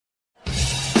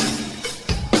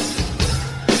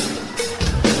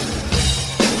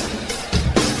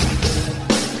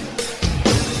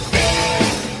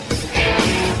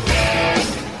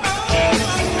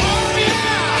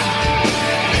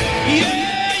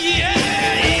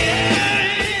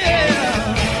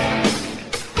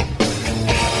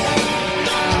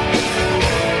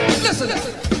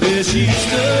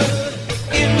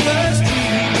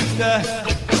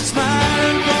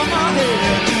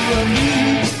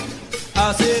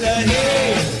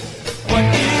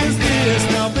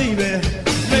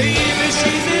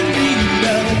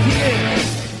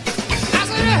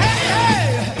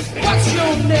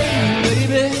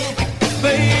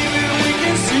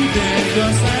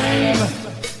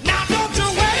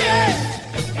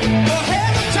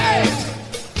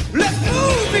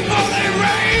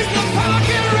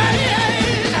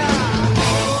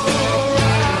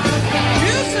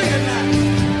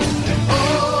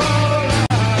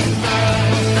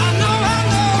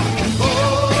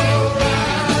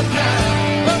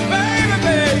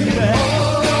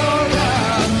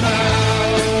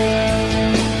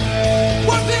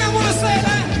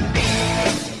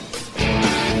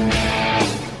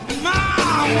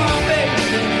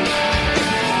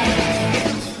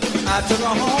took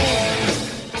her home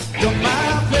to my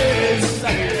place,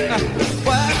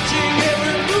 watching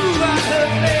every move on her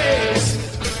face.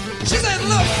 She said,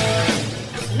 look,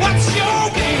 what's your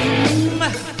game?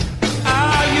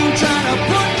 Are you trying to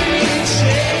put me in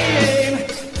shame?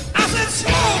 I said,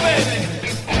 slow, baby,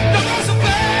 don't go so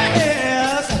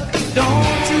fast.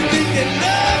 Don't you think that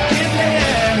love can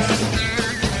last?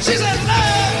 She said,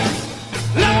 love,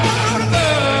 love,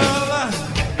 love.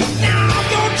 Now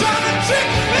don't try to trick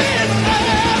me,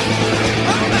 love.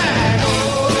 I'm back.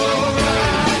 All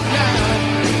right now,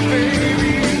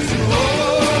 baby, it's all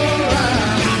right.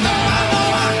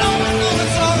 I know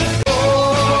it's all right now.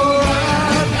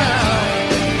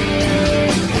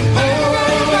 All right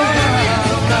now.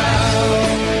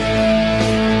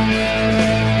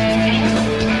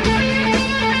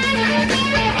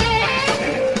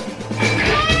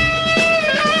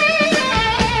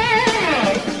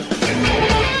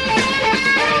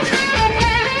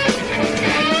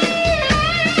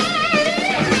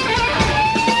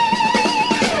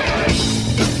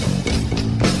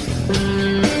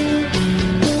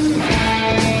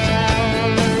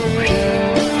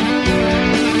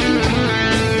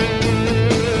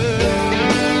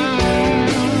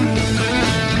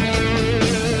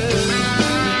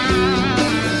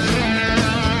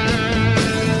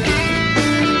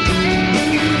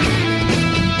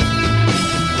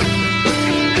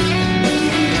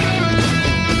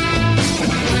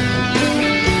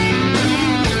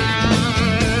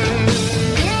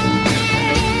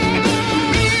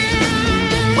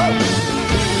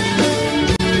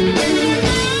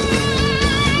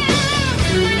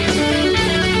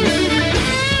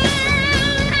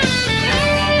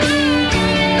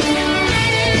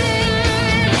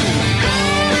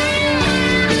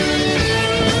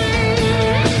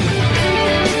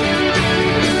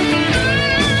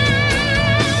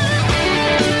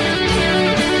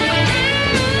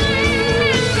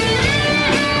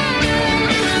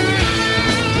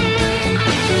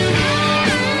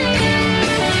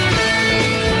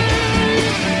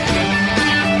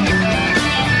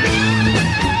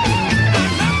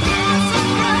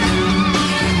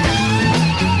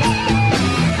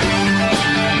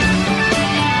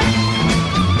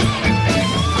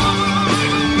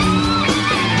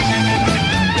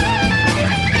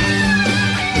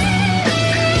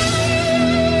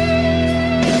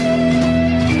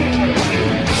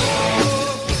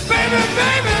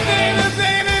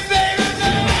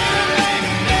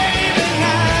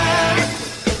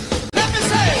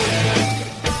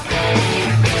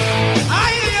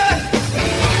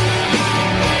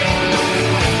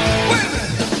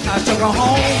 Go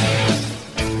home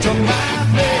to my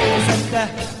place and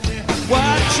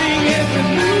watching every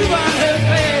move on her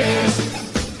face.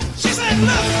 She said,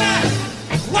 look now,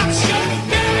 what's your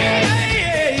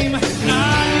game?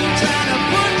 Now you trying to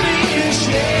put me in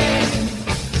shame.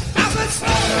 I said,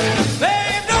 slow,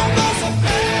 babe, don't go so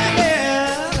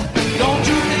fast. Don't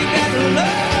you think that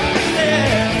love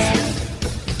is?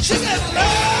 She said,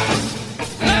 love,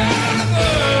 love,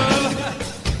 love.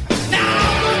 Now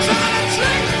you're trying to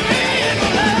trick me.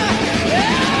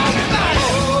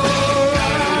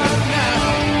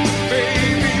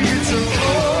 Baby, it's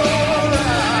all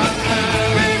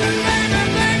right now.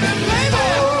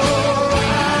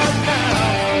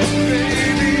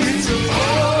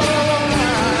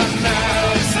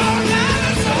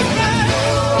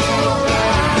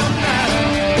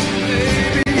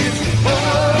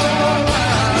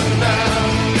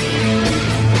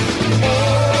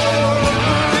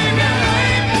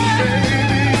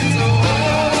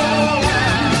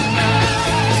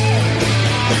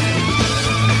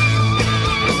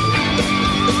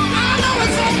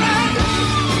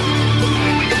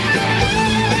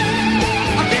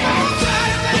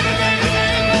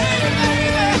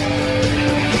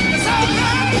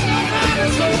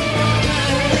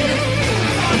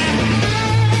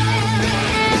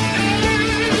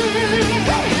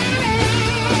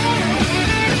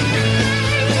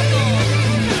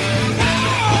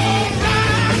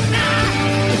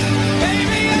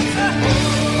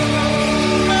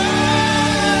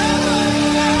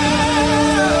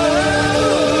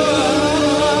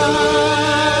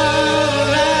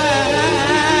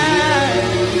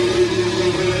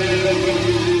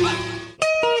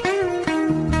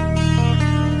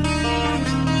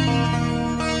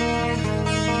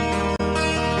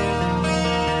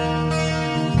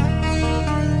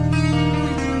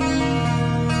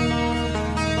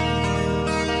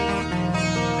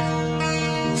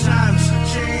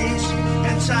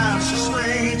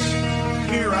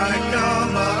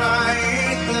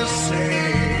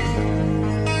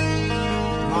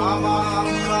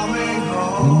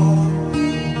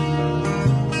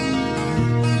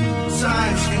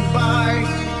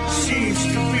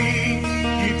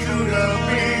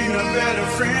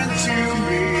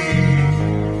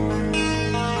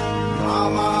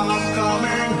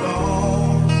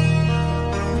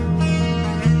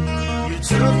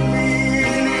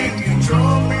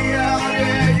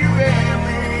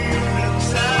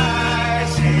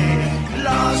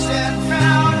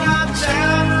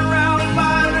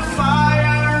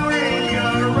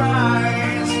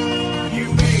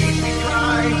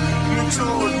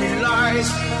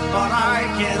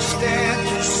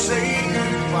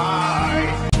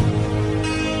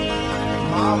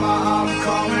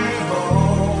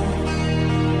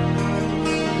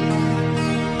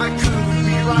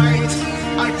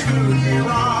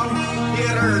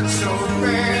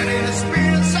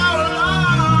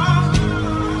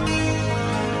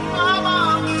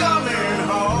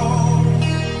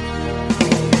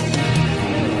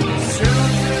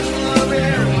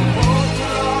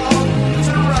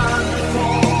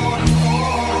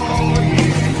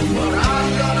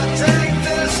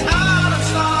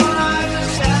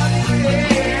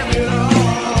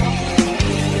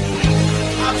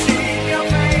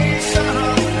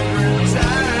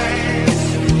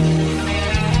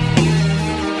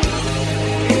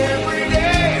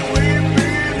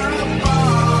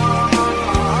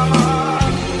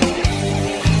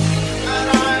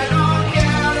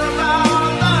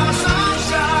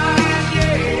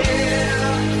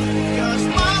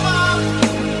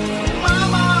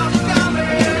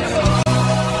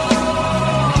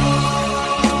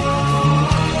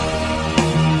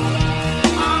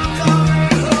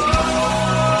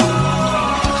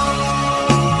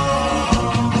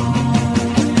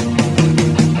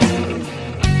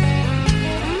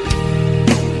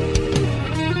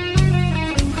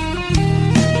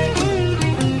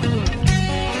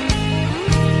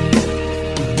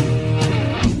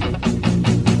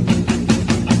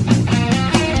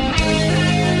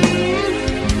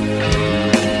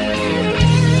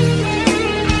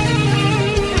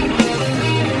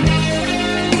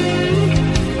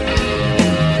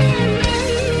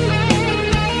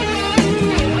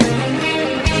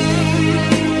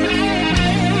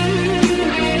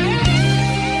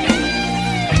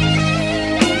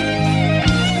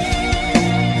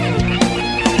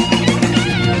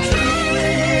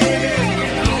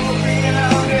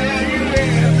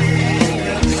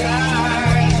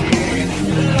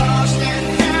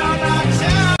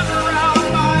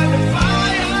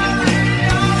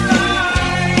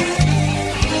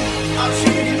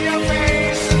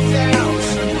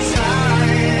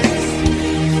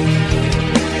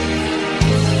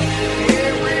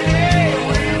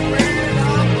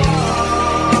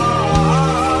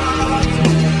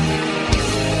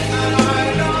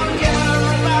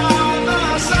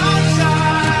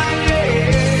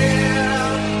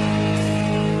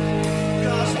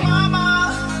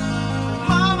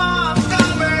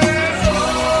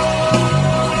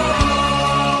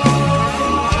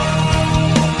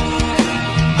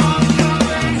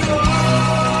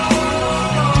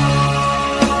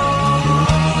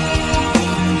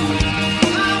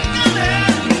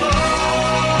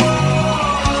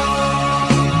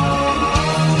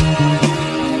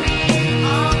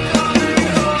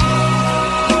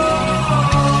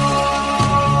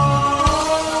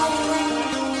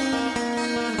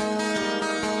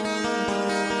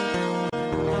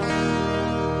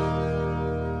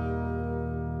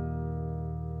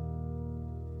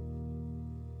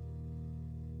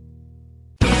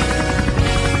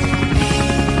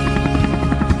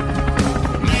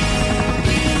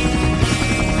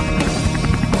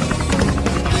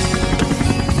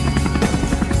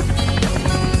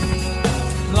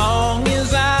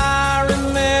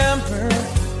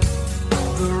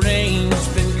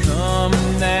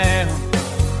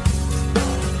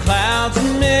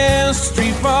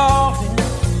 street walking,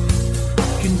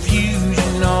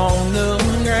 confusion on the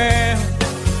ground.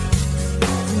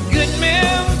 Good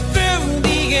men through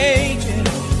the ages,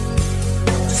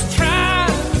 just trying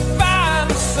to find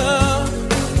the sun.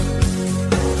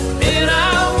 And I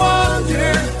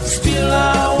wonder, still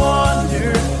I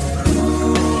wonder,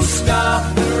 who'll stop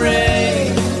the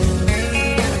rain?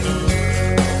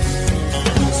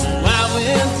 So I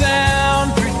went down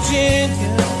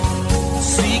Virginia,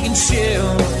 seeking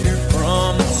shelter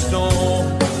from the storm.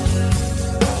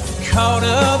 Caught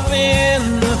up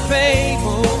in the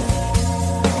fable,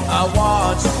 I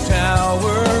watched the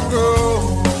tower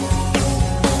grow.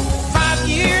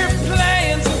 5-year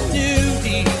plans of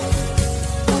duty,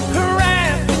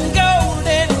 wrapped in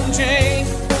golden chain.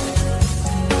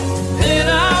 And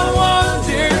I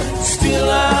wonder, still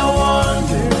I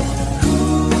wonder,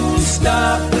 who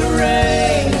stopped the rain?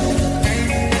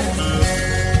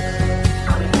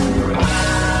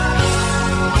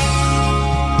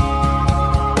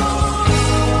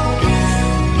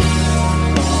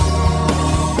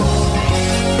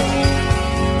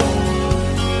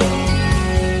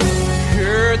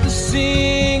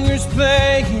 Singers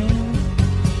playing,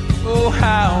 oh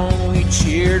how we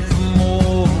cheered for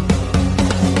more.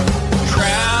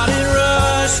 Crowd and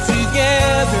rush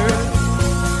together,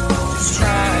 just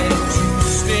trying to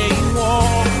stay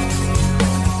warm.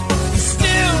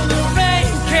 Still the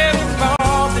rain kept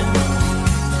falling,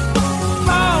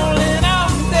 falling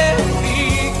on their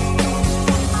feet.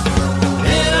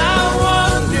 And I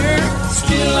wonder,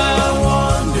 still I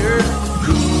wonder,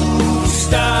 who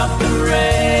stopped the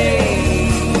rain?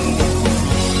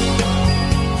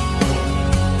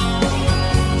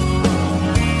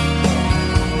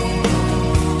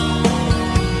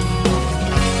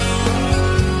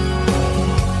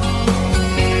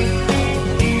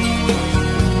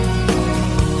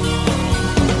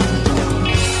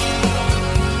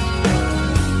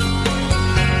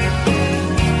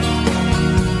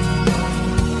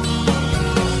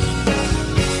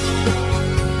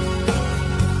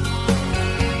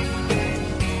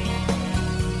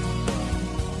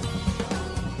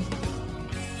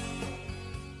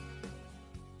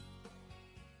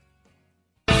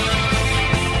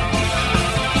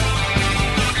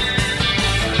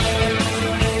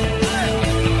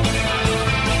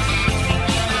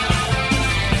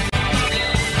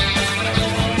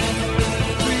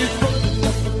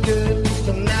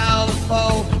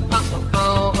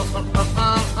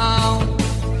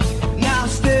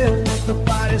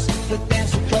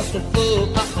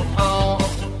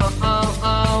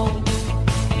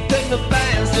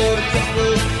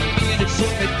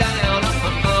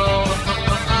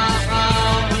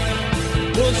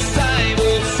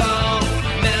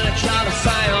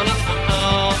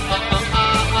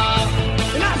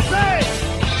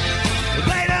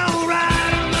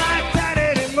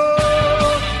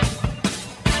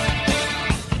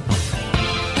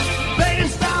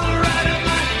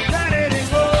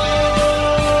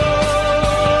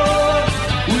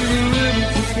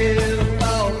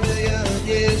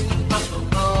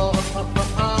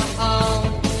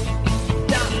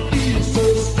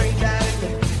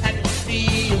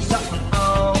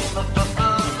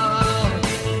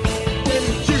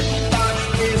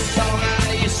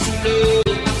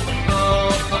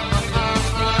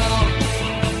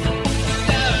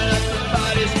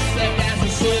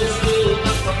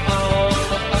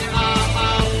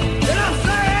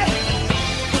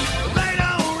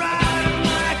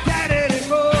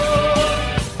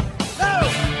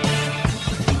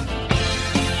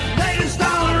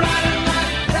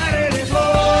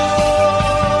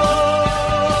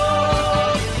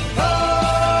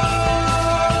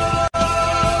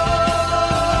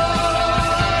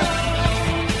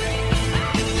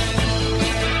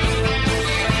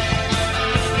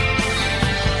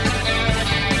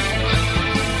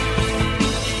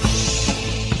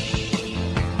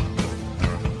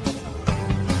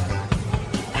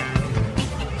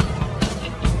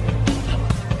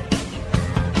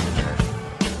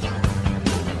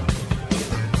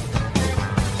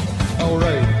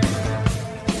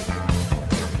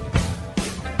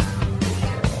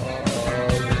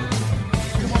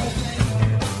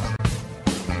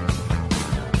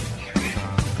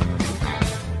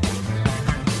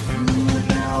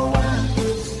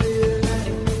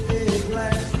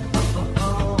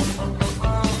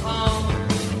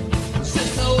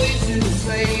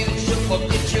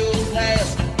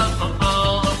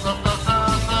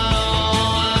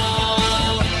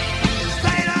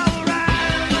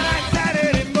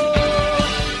 Saturday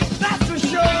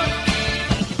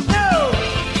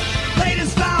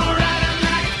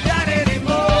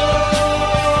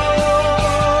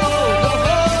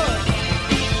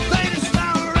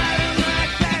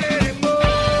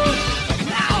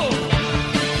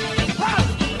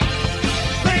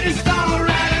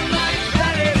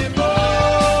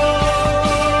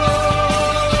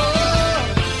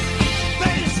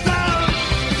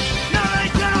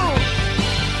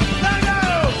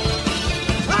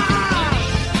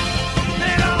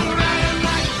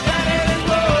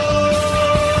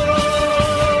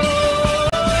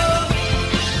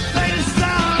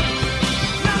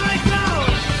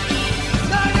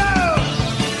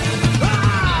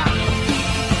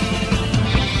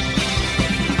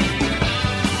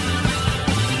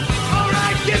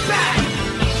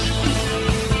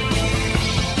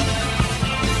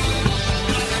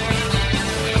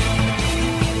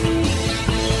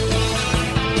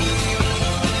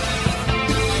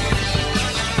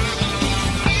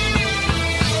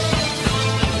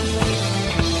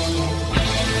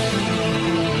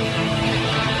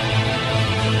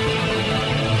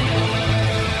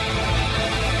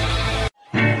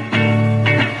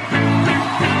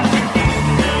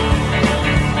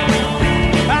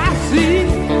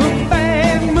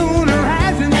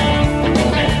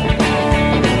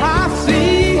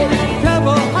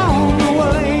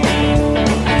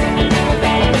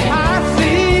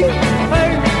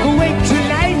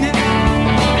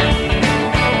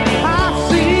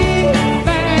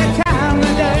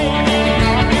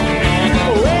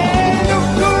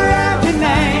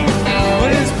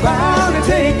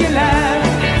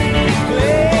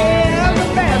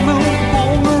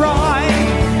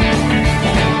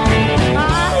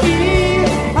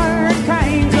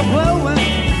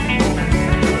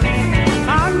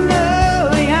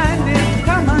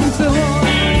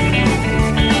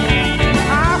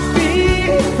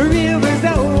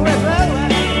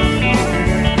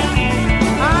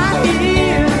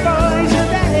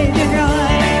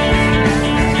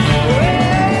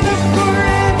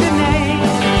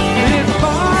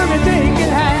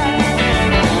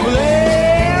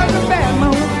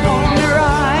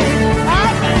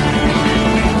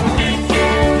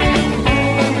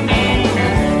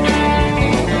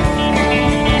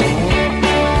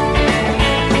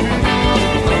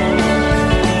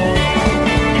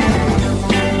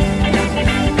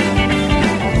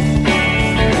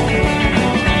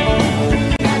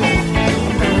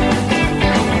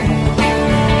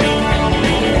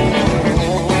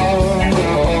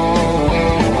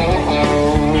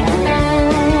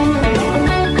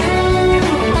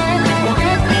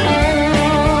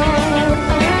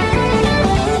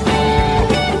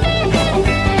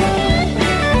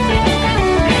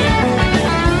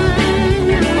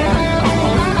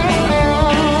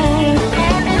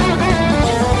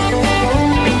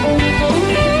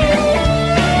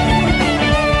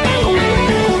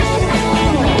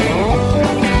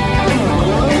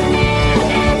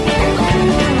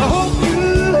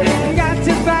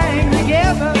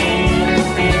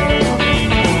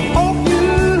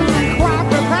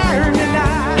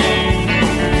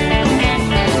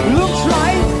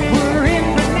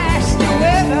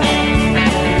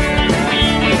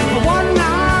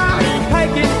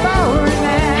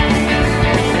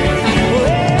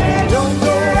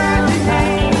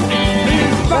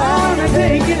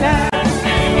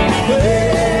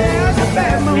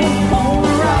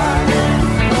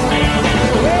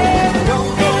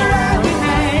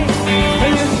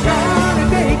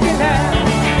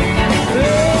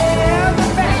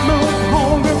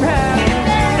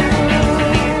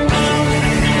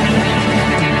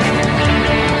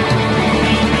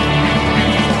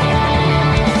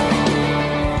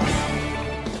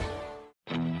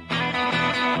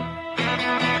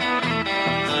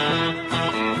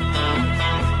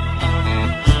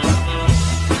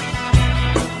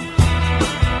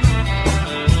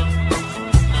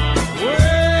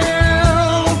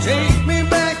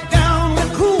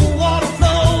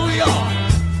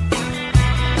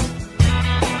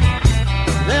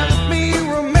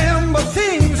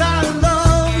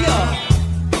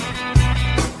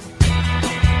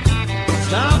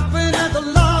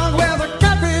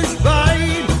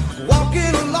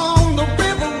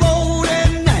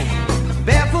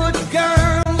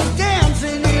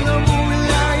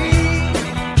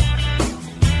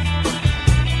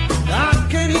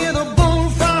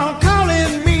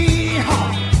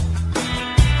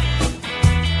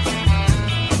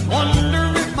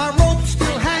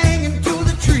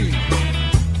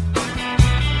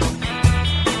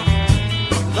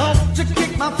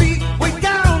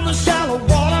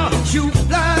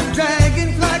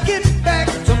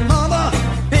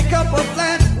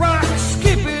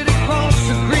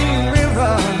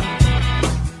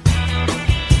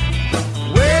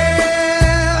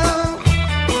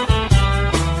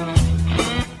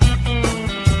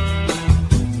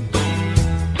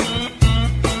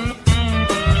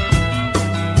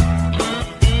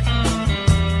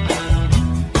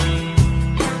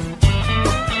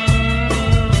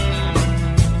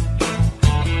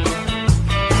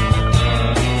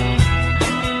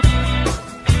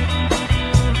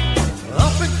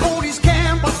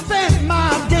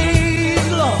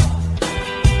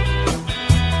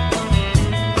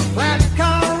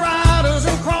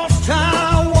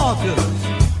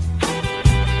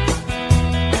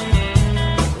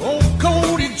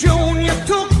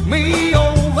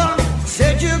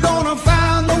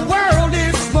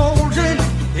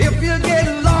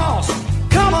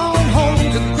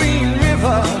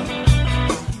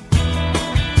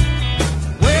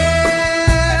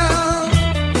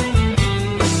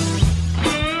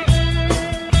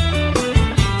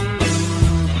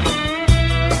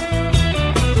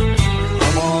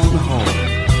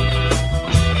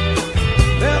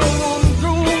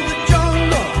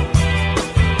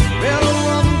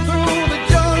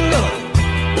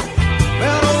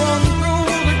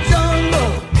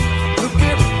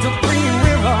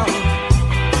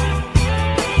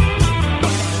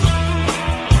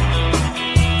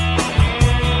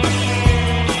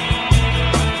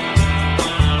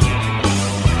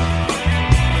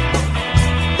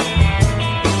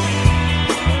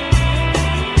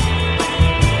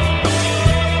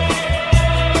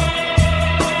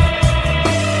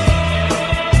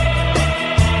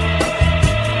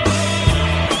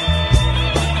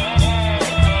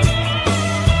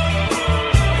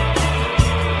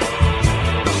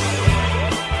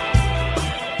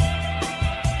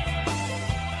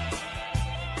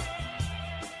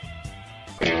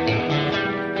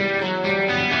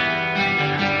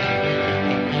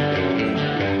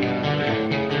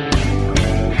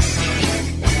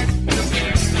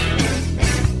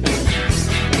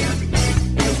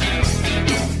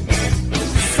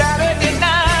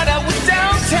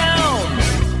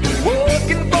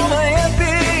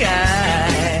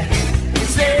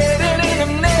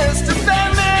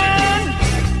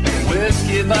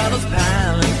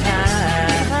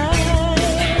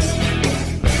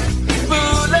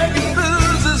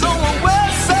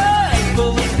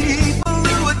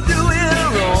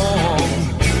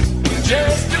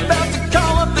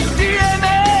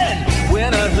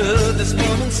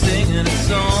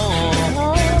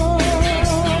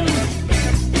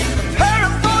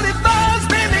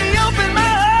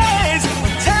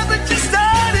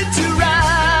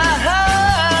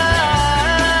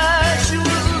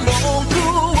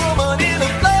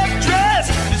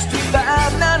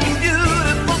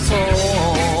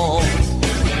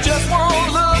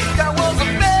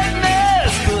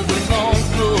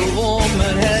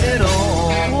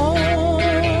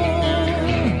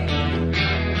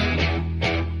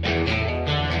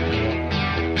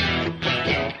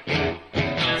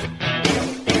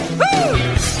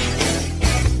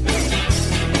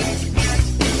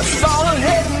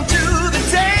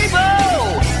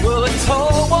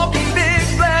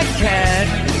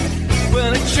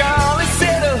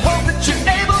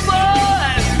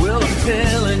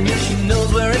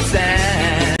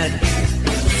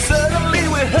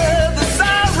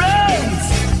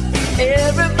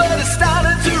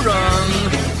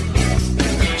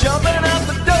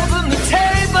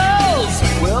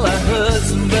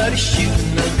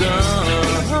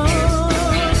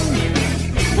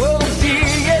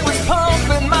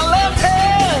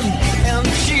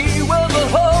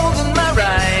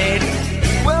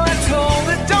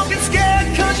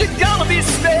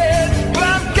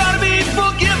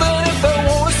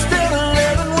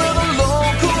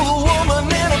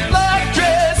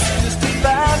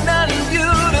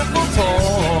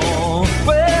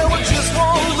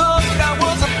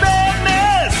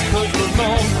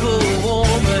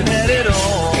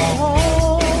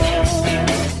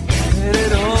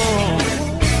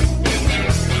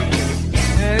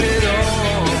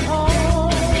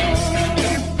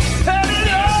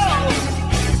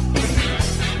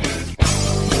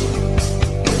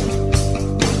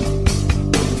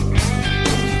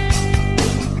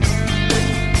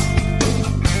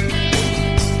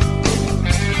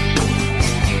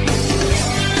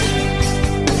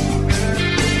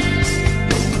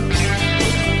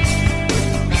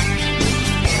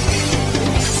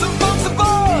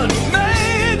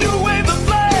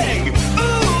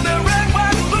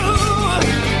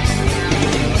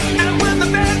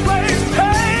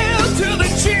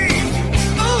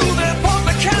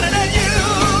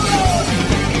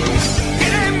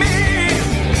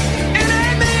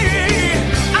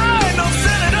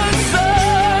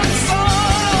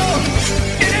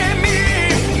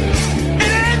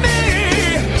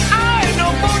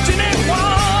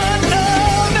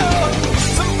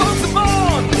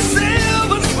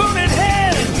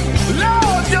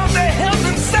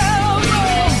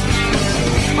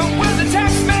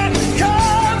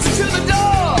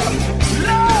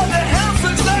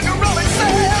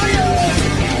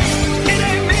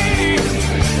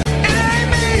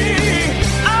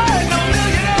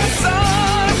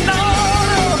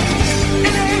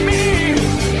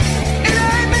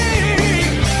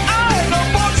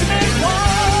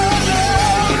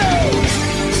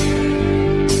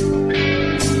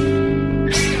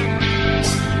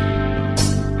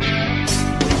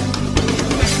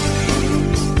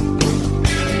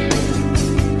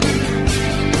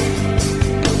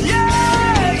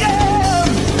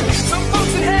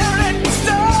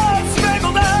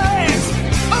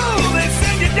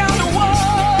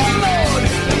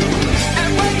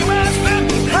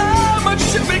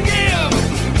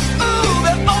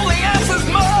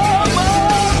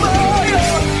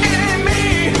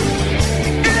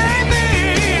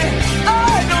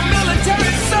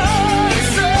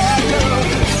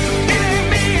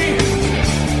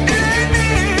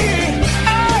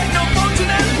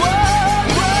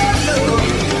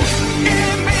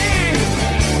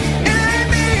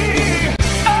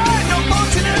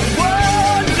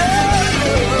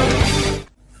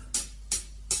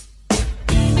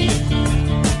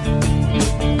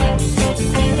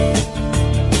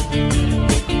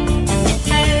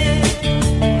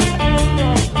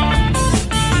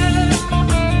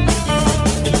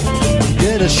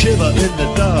shiver in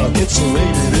the dark, it's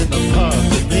raining in the park in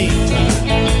the meantime.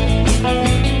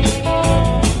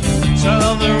 Turn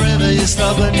on the river, you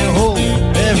stop and you hold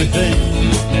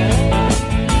everything.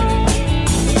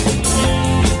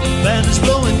 Band is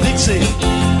blowing Dixie,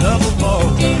 double ball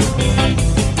time.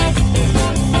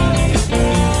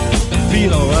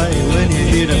 Feel alright when you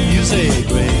hear the music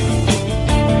ring.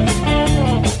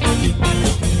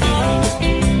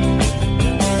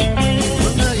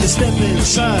 Well, now you step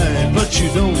inside, but you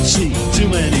don't see too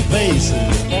many faces.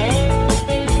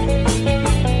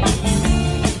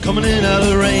 Coming in out of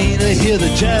the rain, I hear the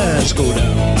jazz go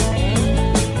down.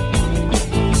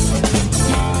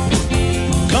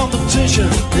 Competition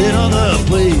in other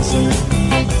places.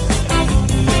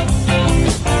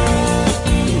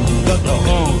 Got the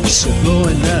horns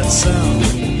blowing that sound.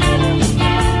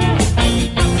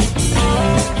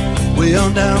 Way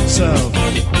on down south.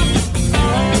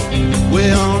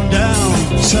 Way on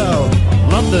down south,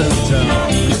 London town.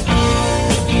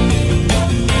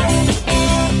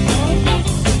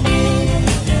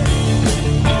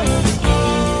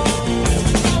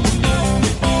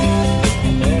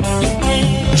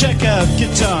 Check out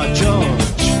Guitar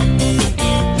George.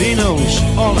 He knows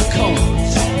all the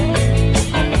chords.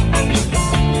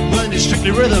 When it's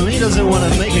strictly rhythm, he doesn't want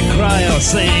to make it cry or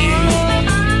sing.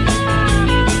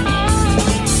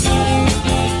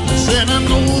 Said I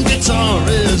know guitar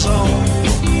is all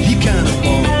he can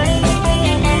afford.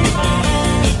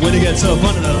 When he gets up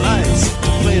under the lights to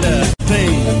play that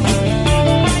thing.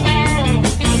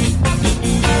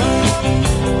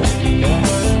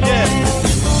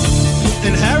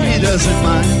 Doesn't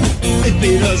mind if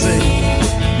he doesn't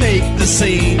make the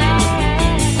scene.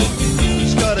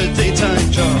 He's got a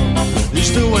daytime job,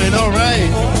 he's doing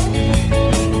alright.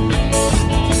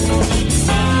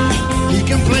 He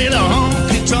can play the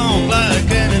honky-tonk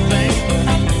like anything,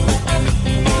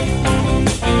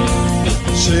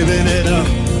 saving it up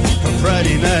for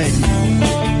Friday night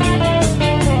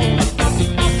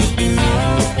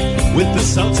with the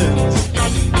Sultans.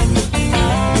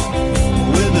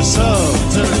 The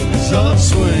Sultans of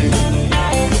Swing.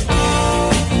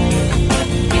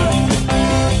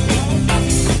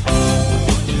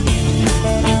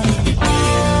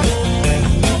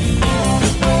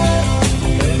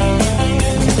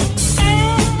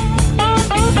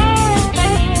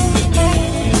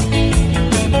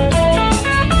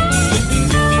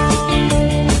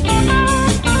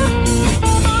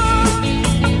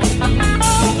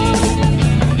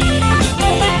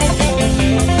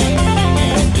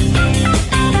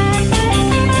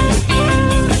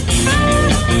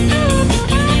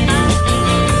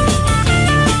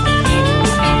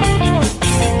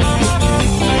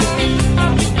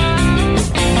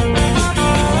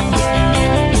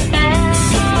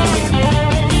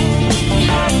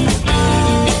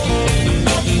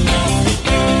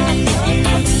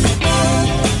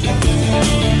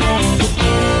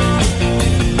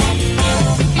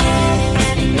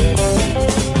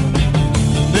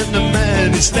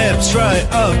 Steps right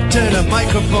up to the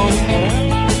microphone.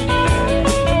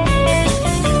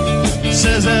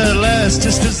 Says at last,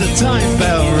 just as the time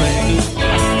bell rings.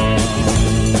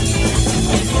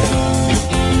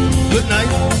 Good night,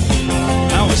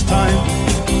 now it's time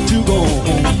to go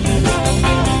home.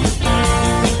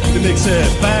 He makes it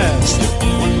fast,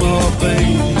 one more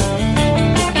thing.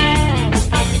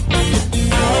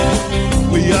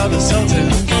 We are the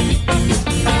Sultans.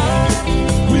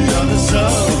 We are the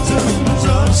Sultans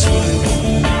of Swing.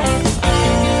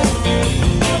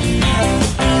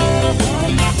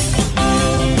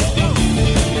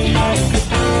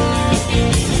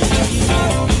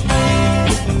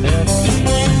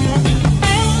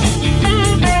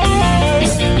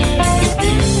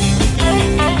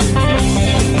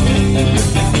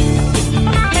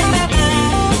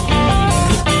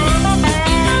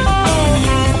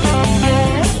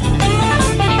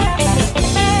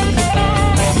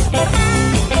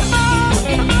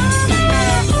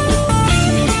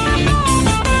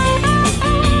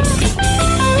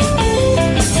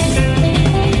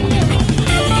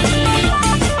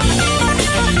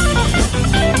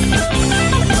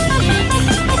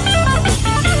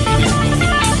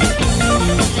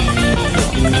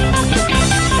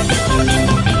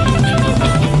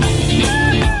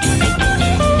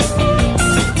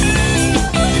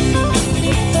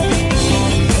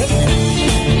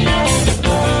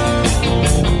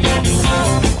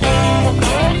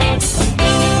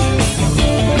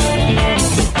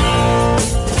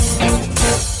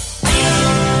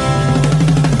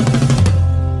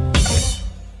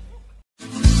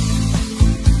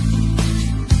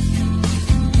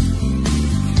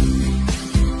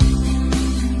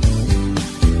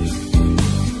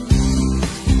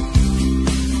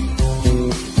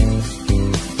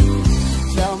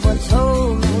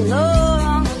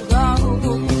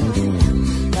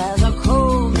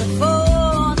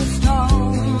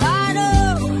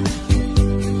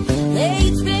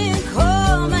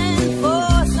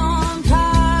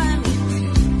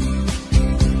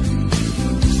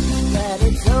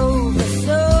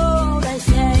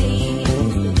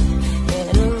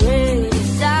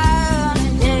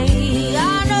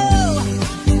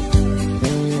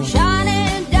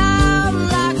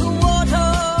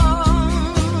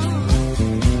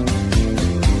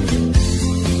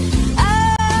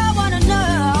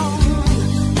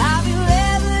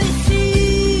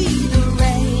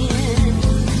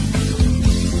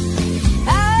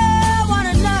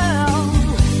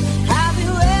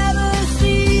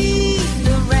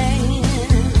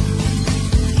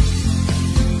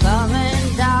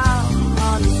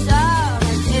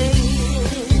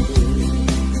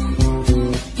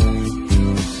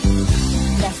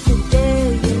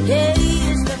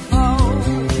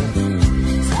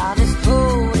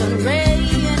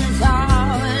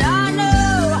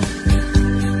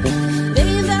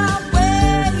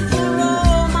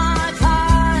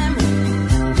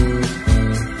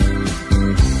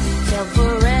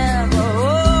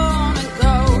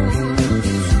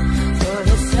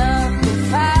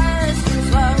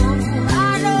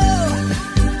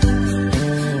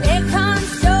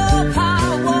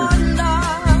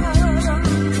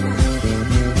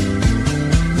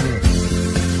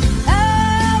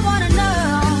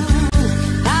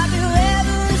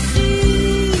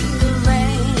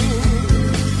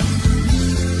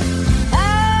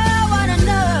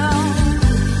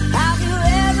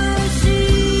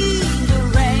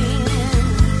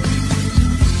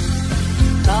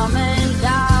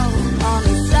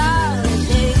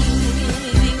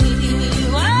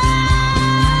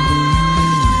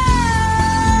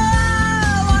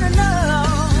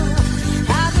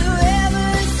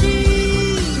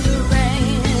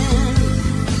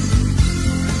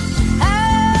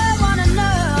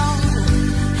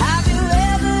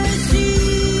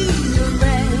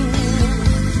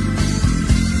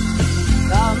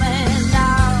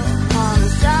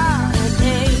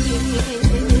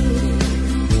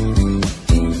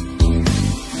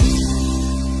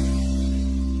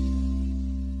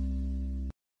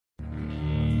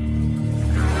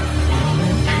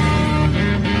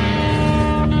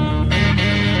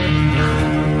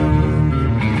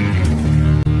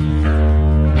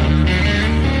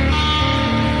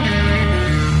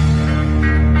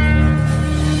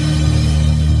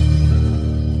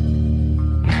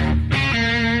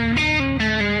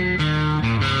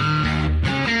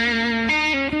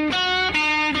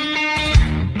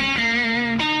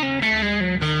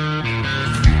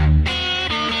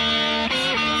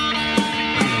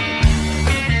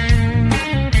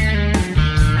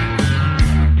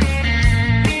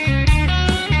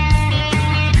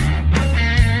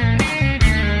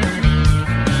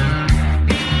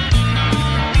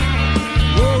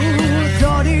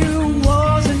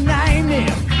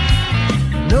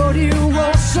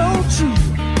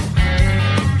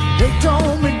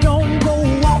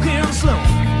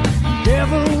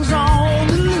 devil's on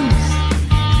the loose.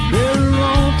 Better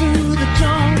run through the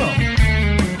jungle.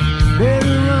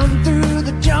 Better run through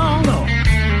the jungle.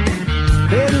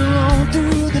 Better run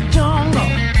through the jungle.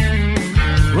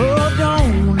 Oh,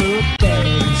 don't look back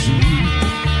and see.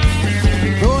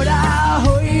 Lord, I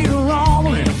heard you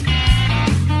rumbling,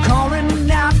 calling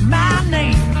out my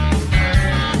name.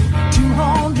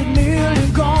 200 million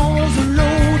guns are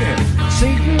loaded.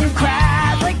 Satan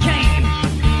cried they came.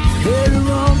 Better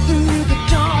run through the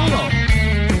jungle.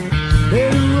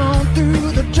 Better run through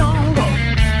the jungle.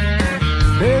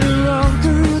 Better run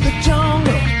through the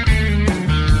jungle.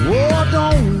 Oh,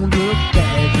 don't look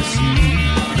back to see.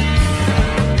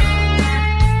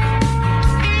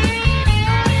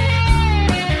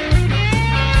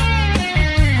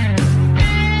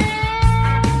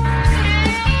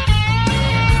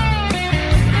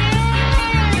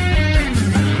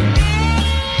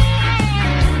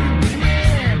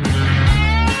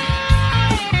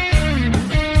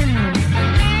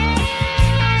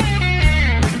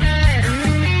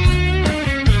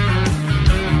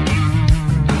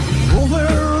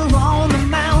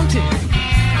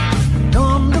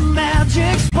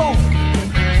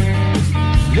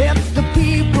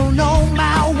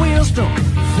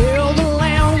 Fill the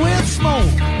land with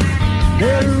smoke.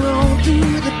 Better run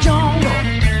through the jungle.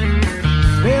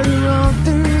 Better run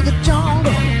through the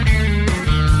jungle.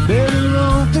 Better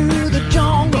run through the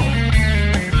jungle.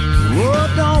 Oh,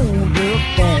 don't look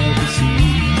back to see.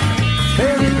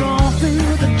 Better run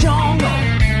through the jungle.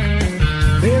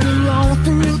 Better run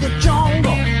through the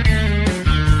jungle.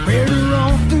 Better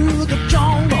run through the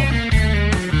jungle.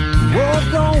 Oh,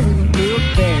 don't look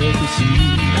back to see.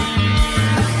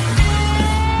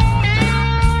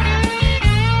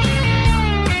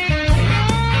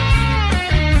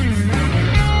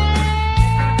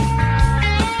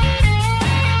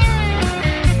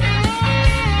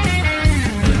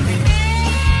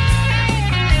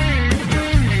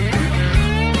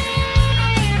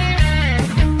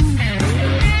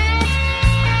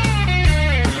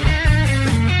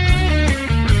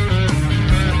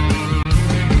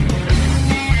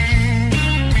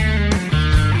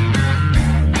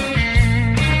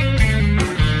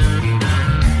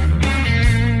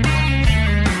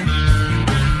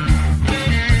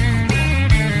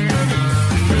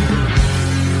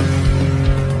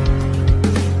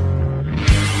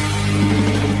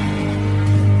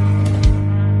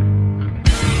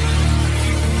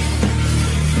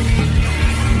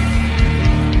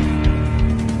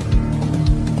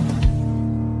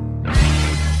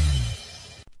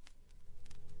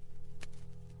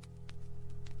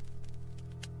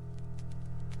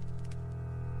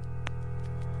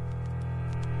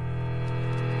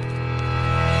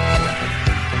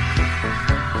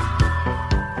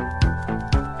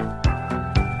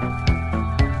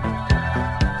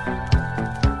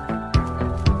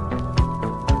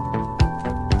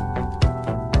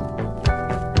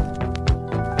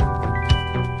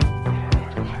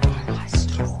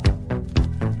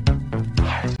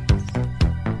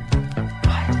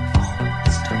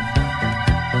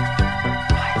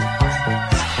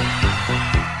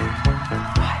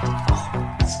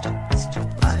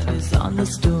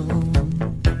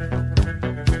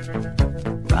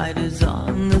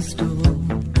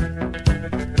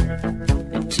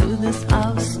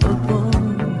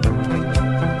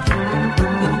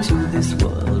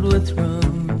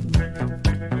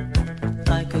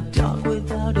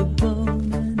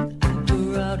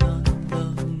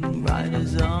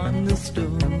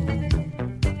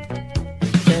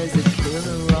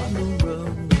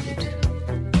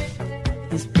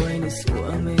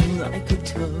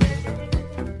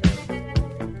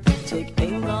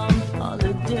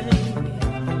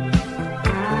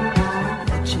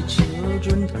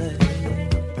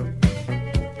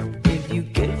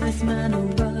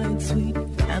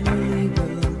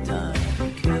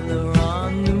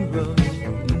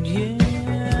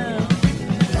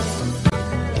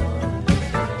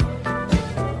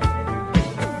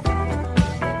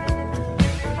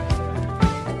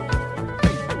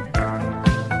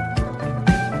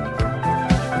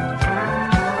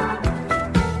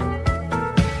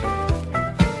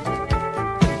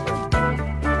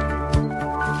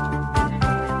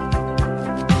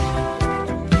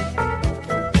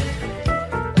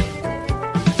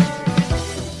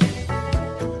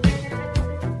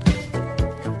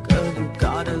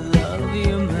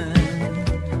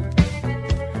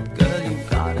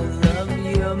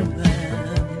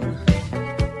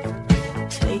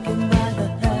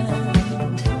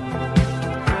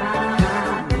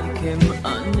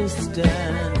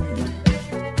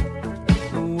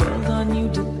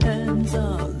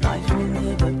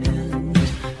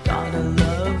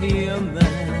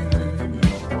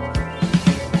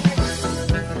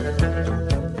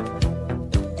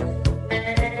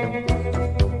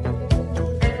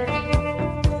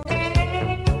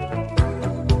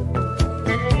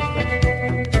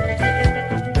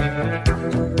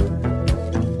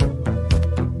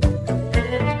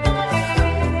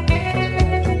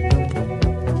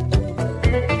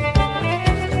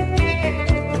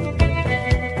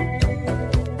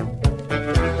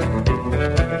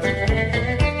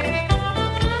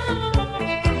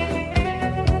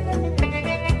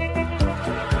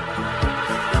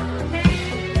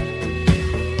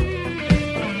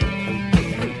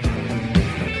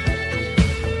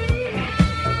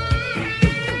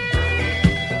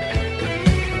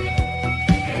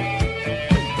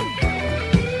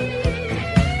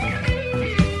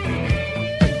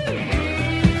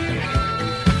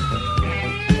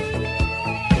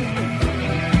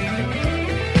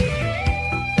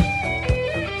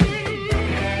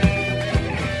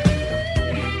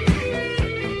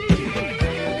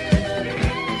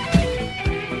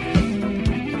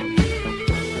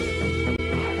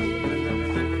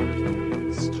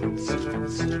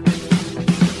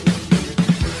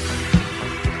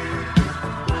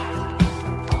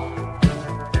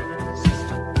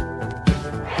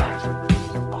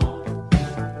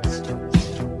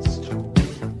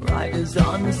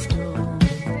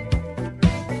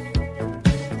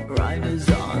 riders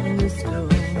on the storm.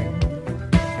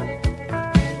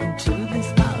 Into this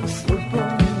house we're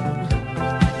born,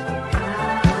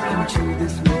 into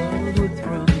this world we're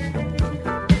thrown,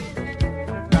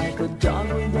 like a dog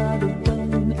without a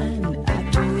bone, an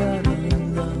actor out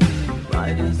alone.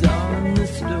 Riders on the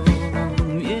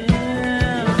storm, yeah.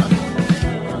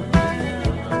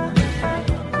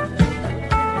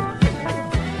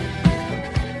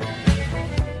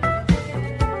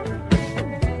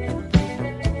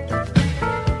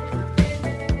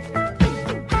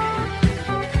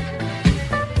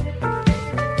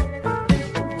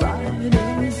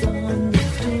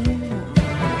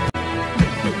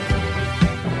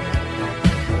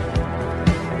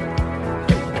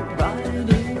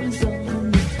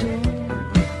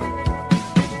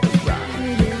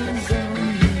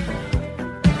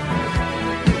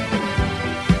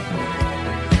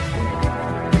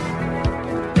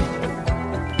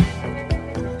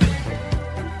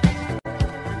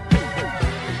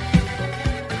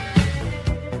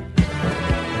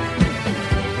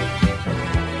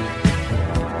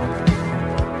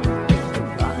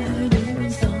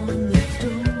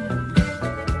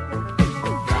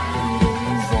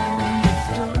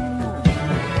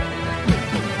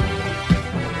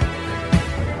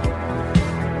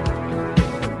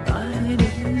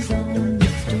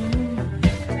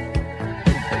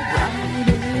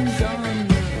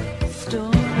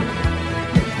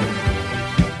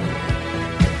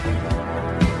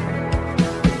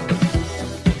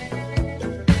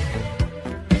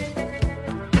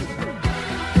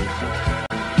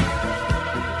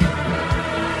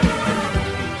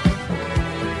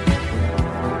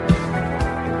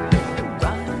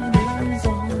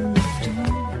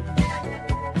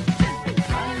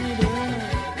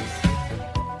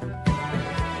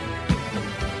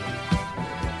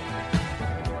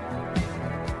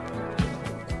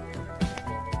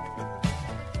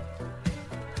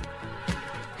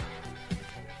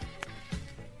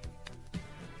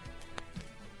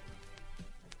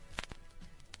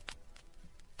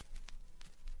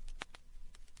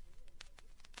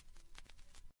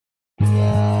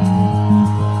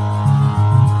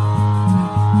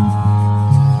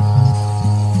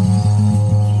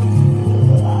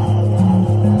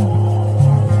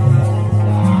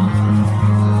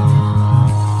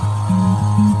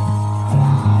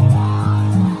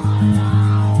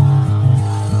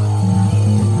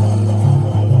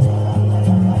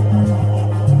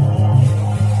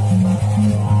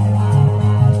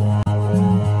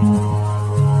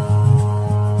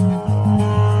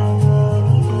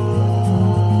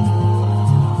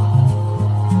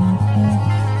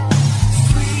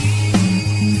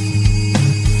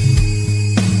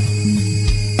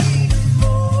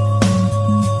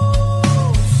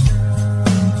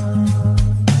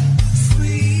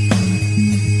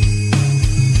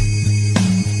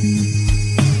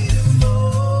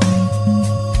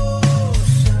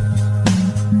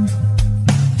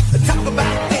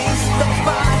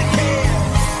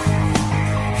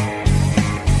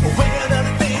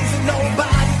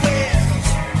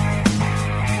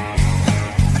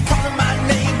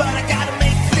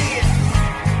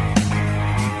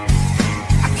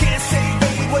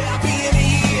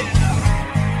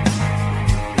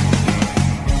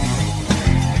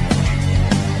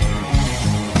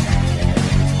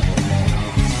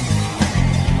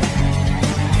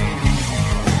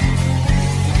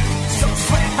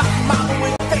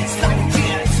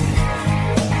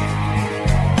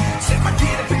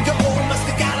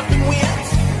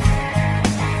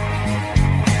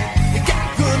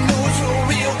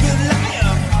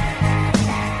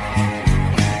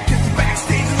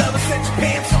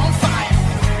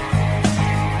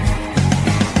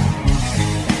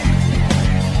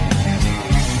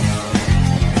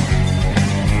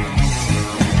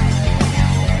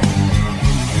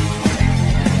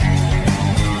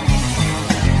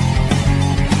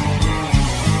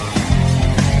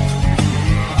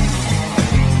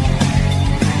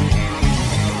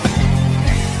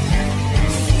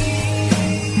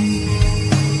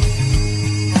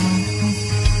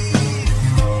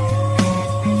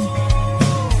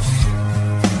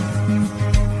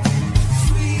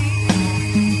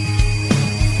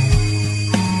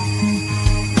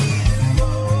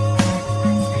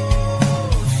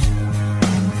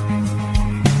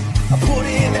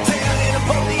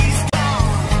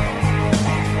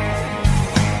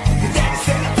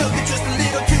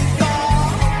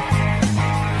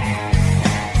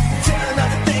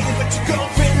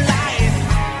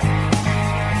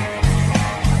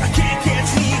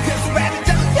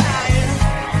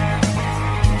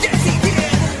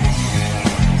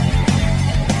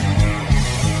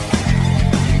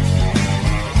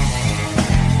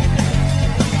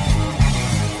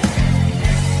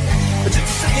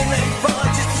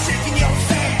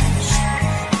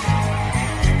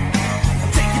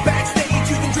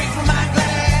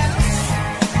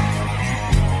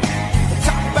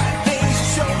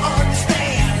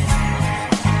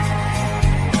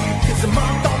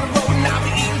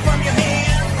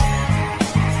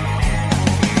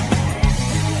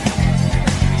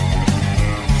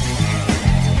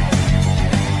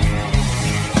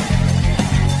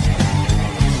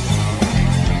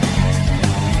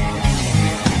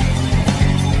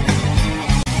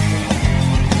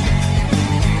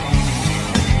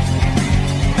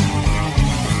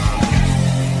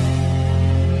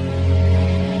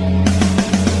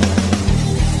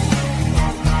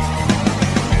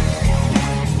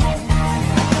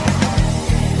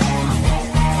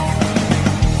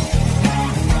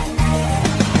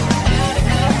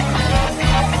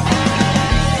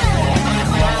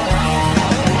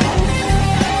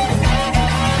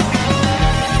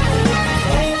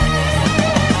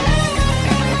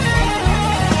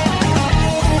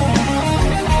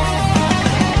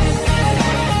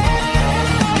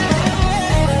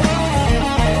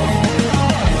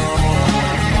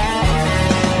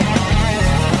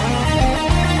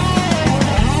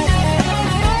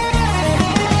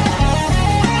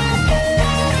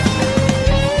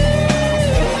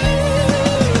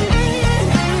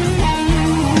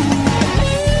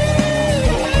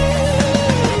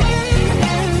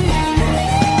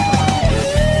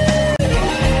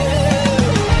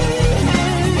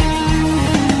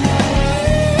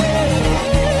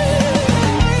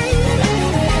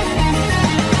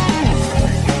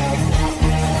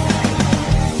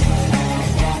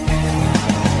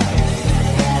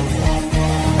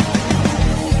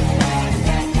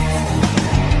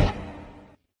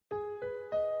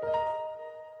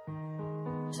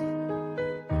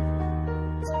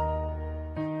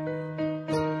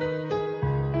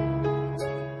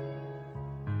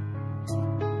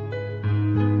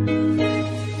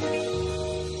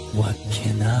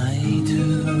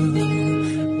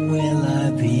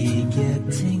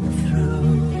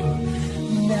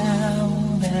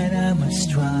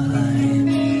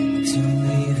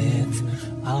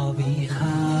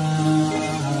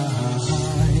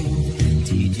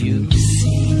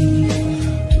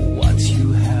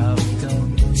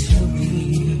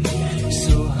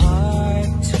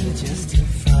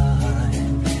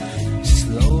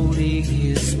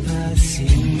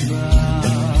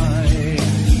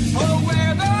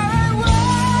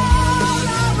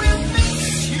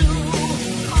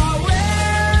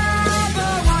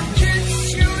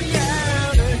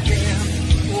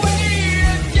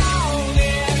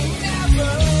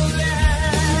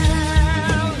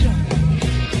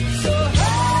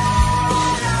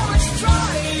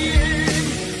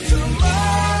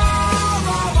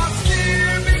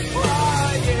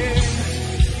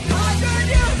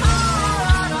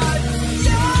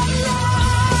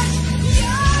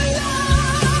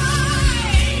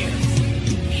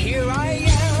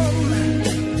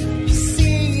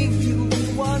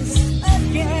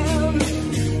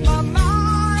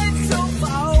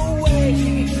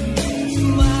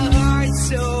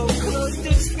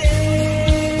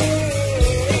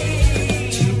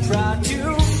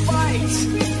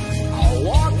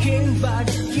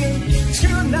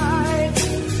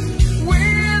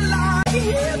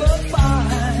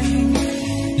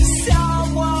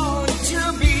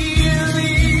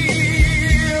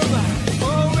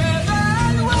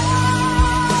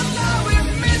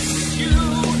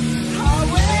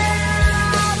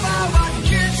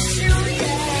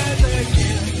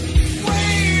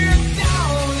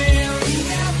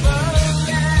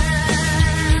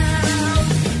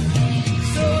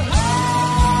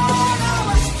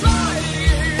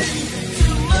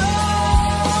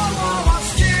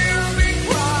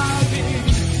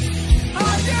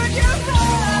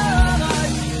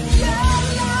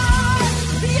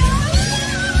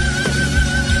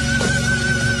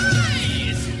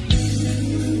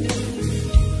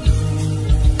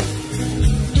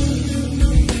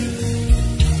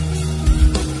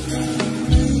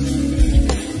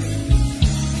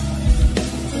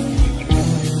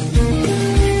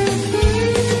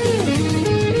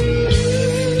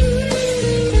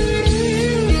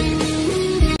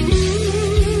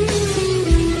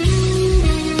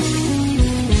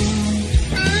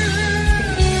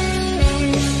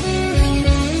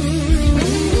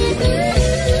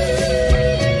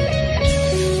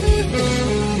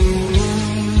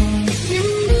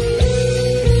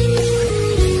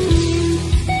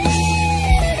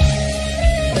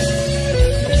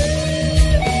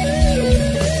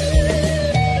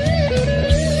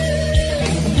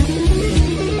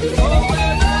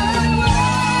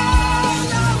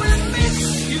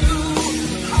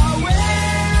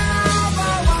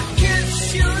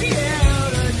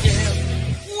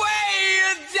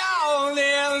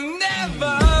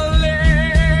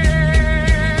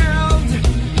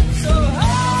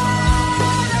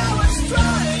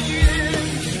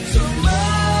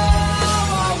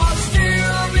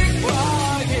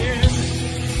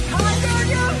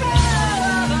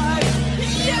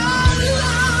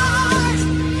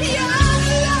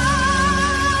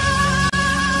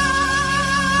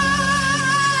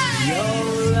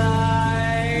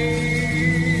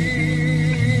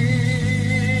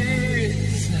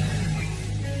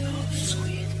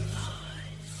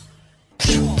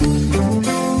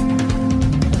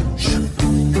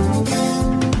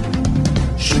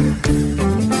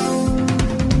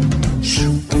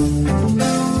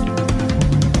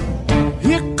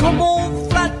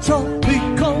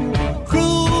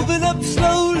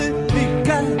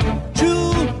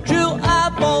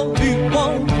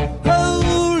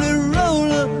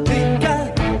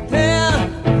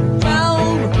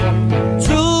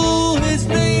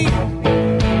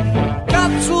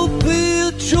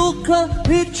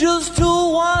 pictures to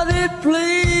what it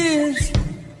pleased.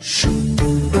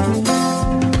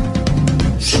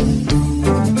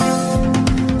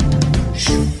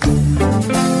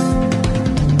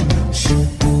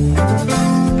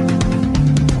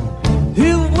 He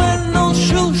went no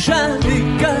shoe shine, he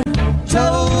got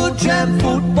toe jam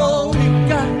football, he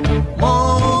got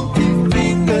monkey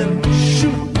finger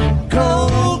shoe,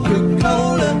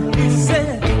 Coca-Cola. He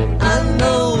said, I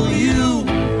know you,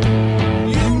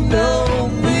 you know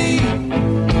me.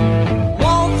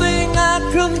 One thing I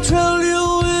can tell you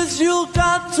is you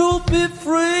got to be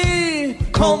free.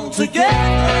 Come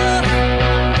together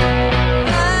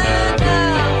right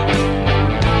now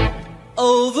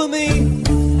over me.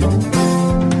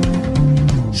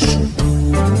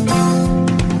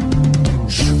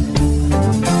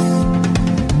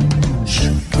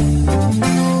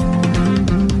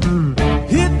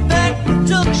 Hit that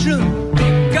production, we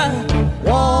got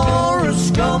war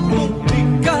scumble, we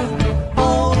got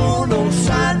on no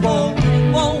sidewalk,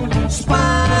 on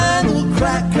spinal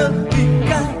cracker, we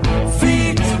got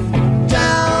feet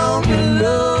down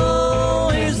below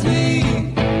his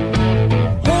knee.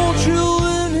 Hold you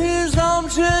in his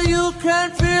arms till you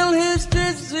can feel his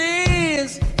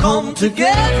disease. Come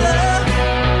together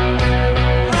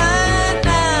right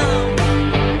now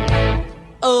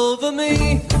over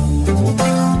me.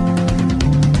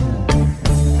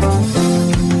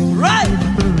 Right.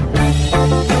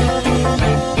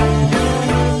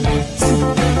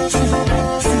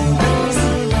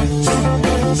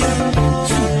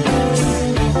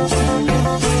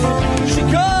 She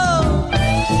come.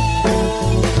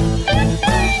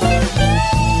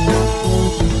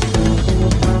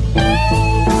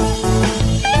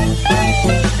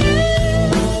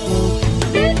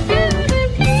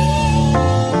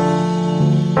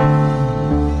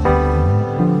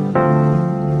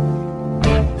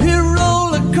 He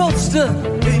roller coaster,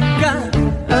 he got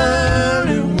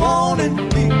early warning,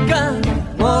 he got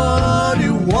what he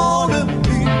wanted,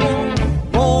 he won't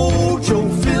hold your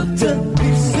filter. He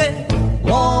said,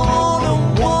 one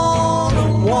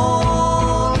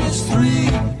is three.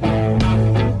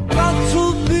 Got to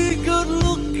be good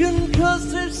looking, cause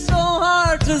it's so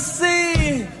hard to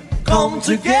see. Come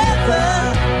together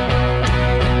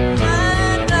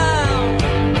right now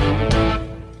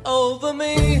over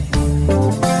me.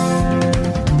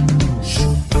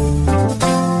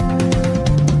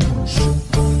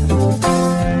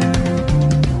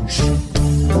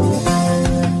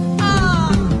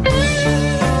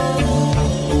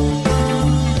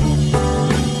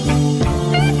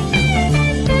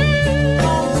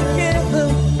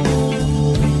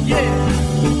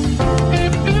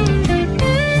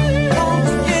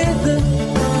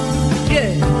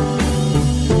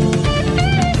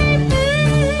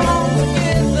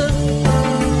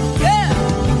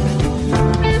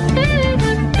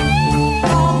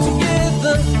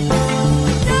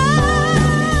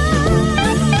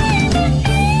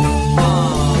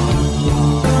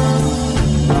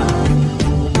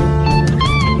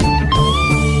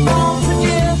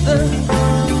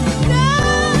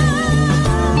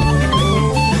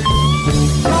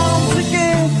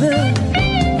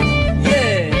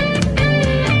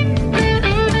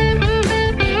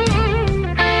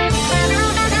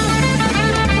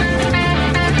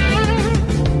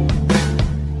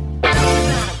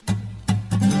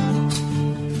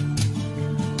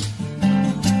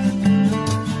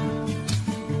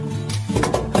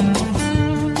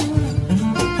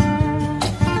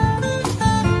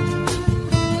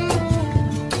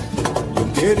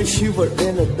 Hear the shiver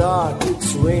in the dark,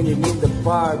 it's raining in the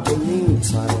park in the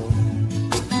meantime.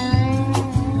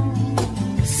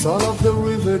 Son of the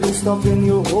river is stopping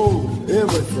your whole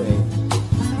everything.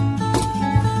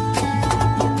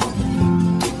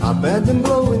 I bet them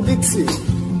blowing Dixie,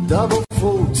 double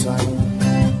full time.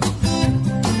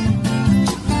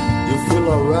 You feel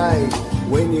alright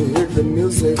when you hear the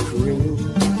music ring.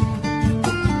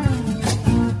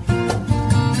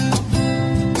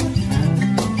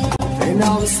 And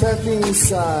now I'm stepping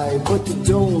inside, but you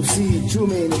don't see too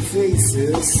many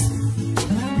faces.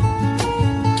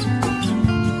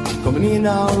 Coming in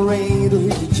our rain to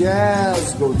hear the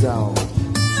jazz go down.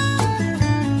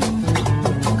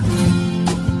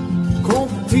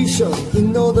 Competition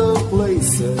in other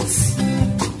places.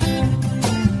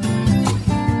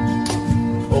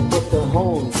 Oh, but the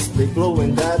horns, they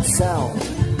blowing that sound.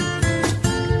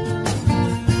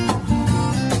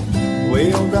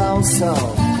 Way on down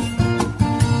south.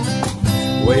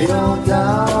 Way on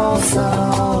down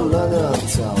south, London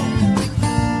town.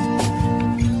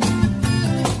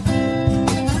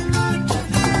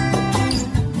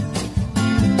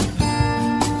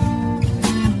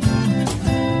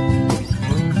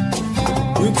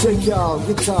 check out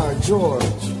Guitar George.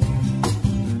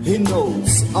 He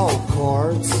knows all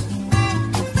chords.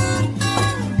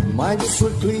 Mind is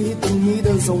strictly hit and he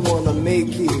doesn't wanna make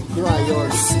it cry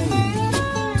or sing.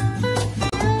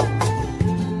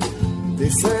 They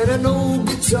said an old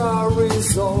guitar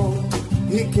is all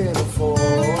he can afford.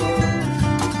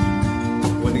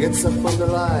 When he gets up on the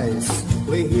lights to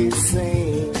play his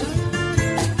thing.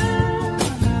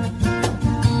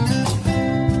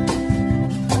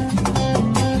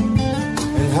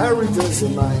 And Harry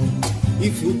doesn't mind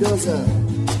if he doesn't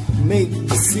make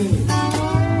the scene.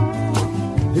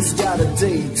 He's got a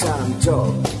daytime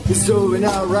job, he's doing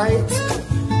alright.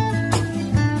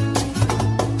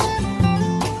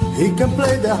 He can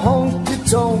play the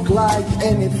honky-tonk like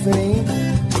anything,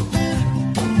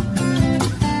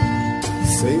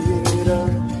 saving it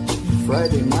up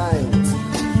Friday night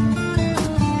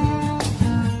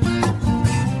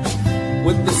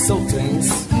with the Sultans,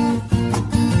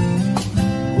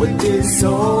 with the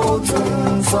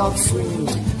Sultans of Swing.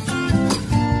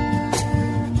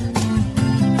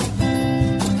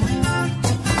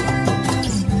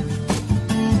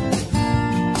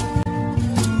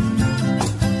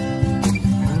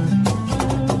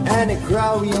 And the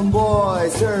crowd young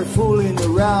boys, they're fooling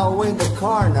around with the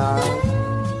car now.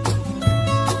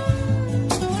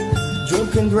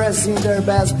 Drunk and dressed in their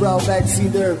best brow bags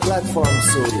in their platform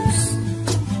suits.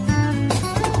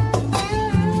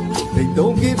 They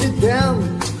don't give it down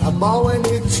about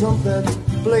any trumpet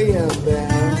playing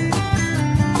band.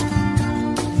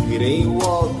 It ain't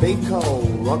what they call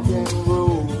rock and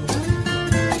roll.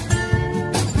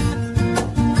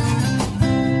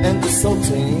 And the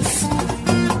Sultans,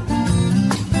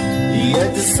 yeah,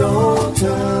 the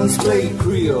Sultans play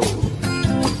Creole.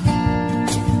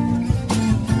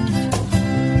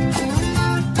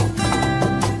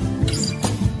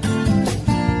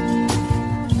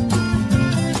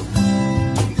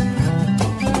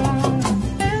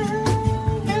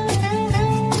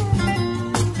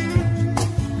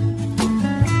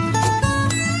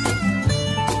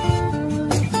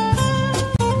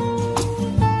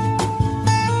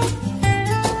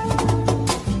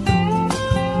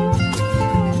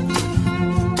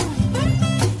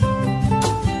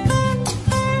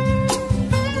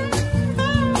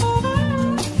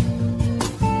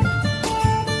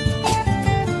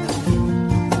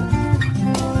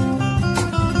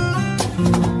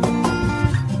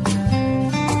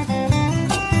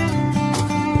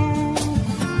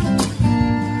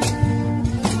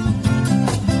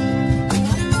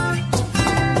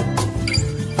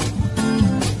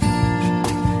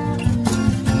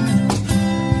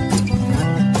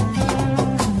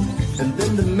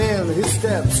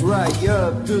 Steps right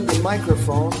up to the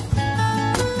microphone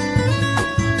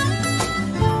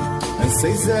and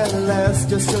says at last,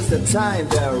 just as the time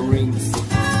bell rings,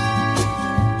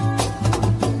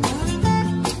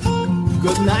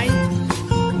 good night,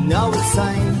 now it's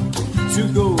time to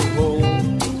go home.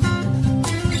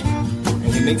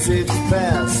 And he makes it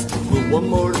fast with one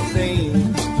more thing.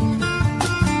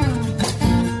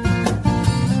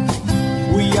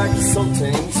 We are the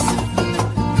Sultans,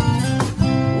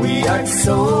 we are the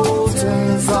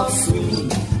Sultans of Swing.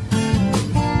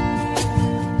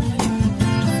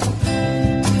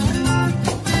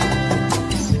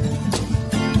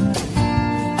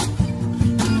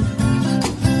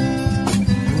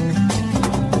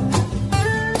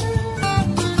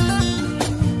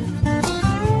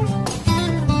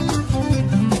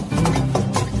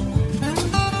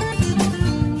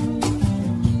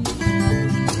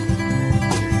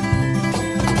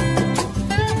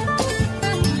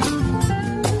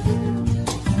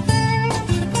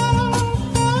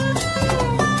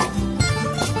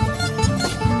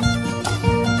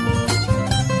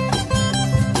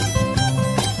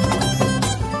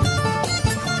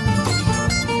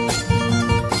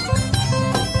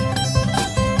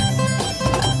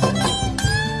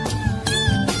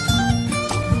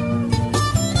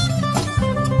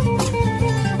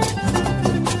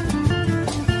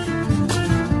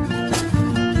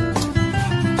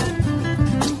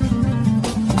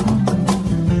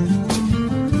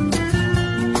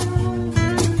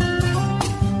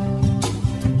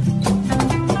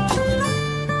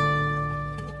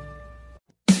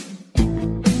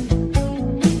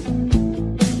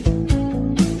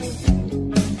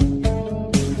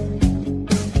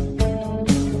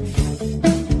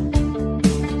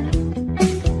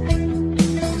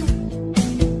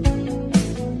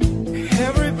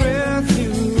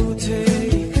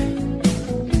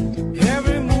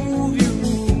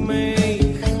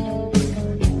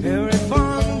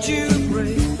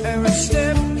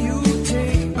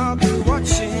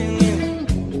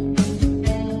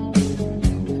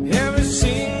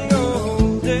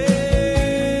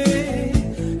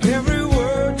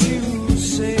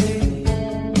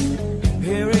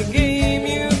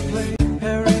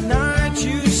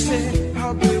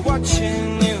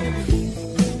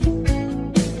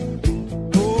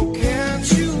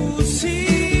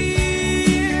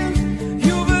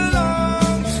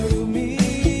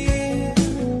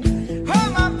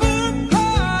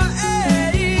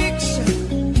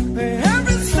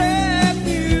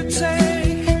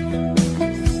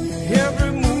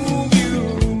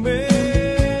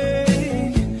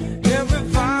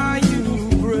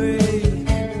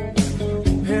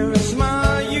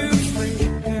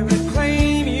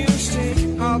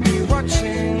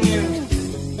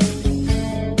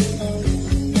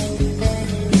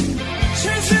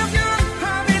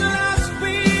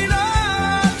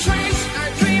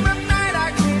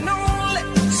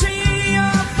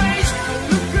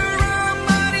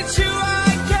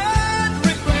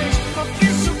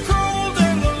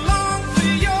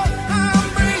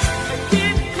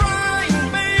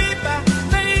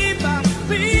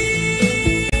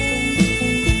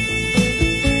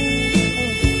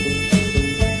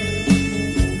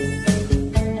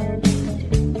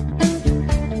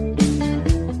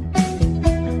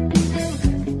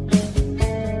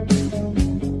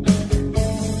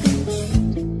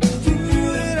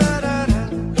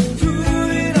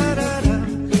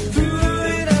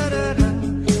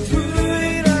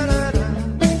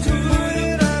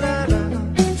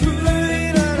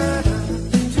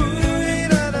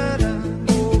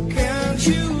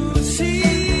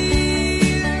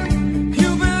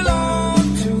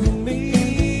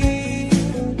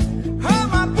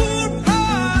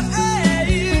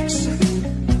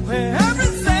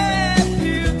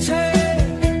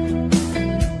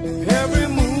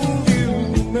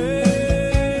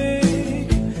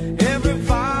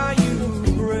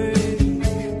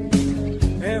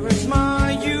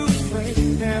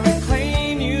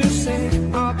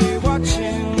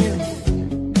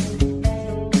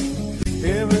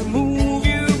 every move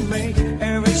you make,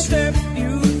 every step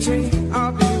you take,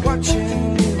 I'll be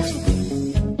watching you.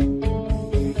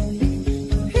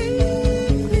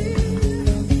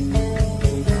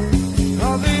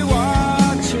 I'll be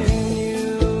watching you.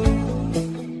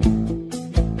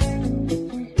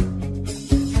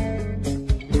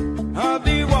 I'll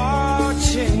be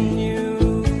watching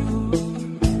you.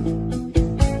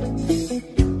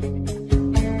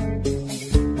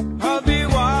 I'll be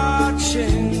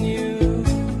watching you.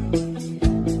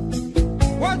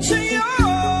 Watching you.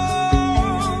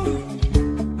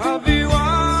 I'll be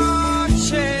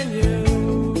watching you.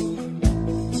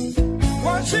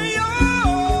 Watching you.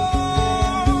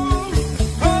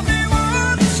 I'll be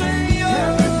watching you.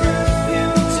 Every breath you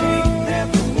take,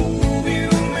 every move you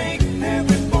make,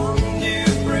 every bond you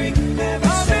break,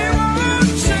 every step you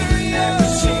take, every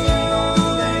single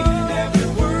day, every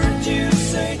word you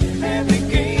say, every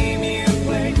game you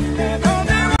play, every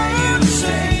night you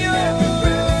say, every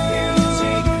breath you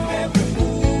take, every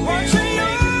move you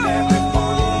make, every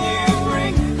bond you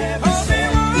break, every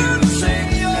step you take,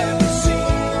 every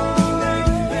single day,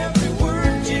 every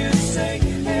word you say,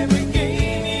 every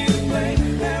game you play,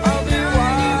 I'll be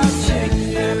watching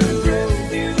every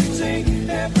breath you take,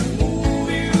 every move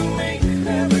you make,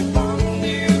 every bond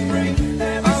you break,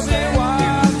 every step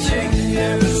you take,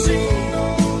 every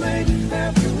single day,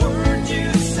 every word you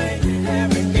say,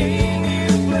 every game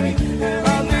you play,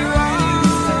 I'll be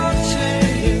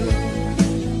watching you.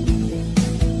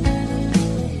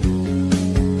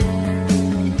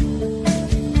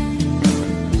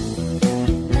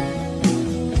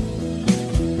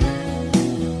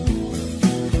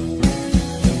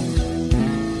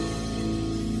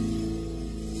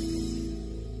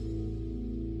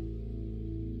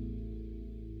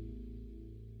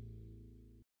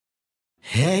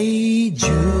 Hey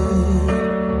Jude,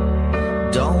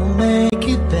 don't make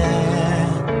it bad.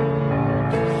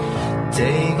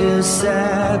 Take a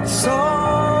sad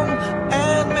song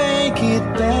and make it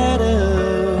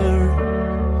better.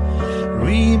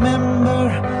 Remember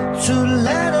to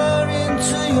let her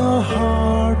into your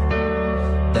heart.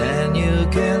 Then you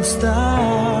can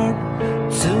start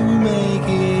to make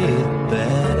it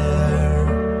better.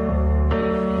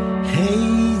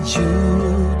 Hey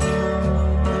Jude,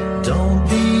 don't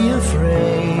be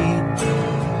afraid.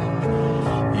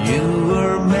 You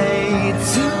were made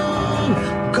to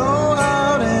go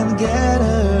out and get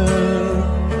her.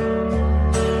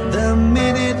 The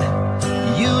minute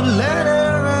you let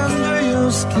her under your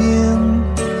skin,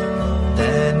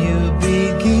 then you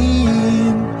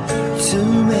begin to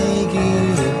make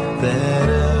it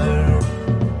better.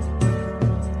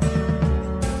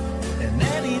 And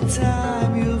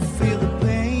anytime you feel the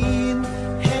pain,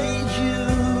 hey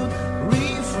Jude,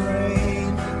 refrain.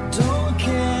 Don't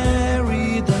carry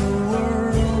the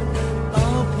world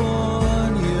upon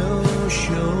your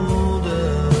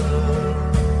shoulders.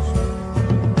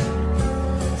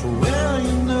 For well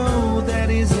you know that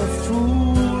is a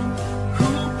fool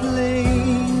who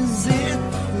plays it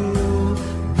cool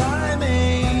by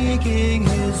making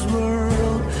his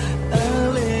world a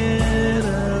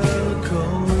little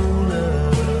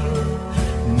colder.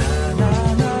 Na na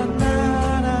na na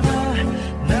na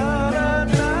na na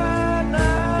na na.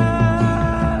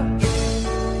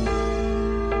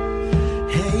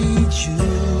 Hey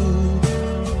Jude,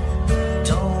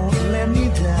 don't let me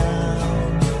down.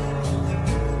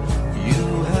 You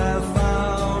have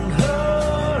found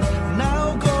her, now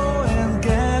go and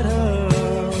get her.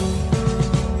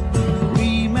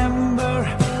 Remember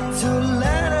to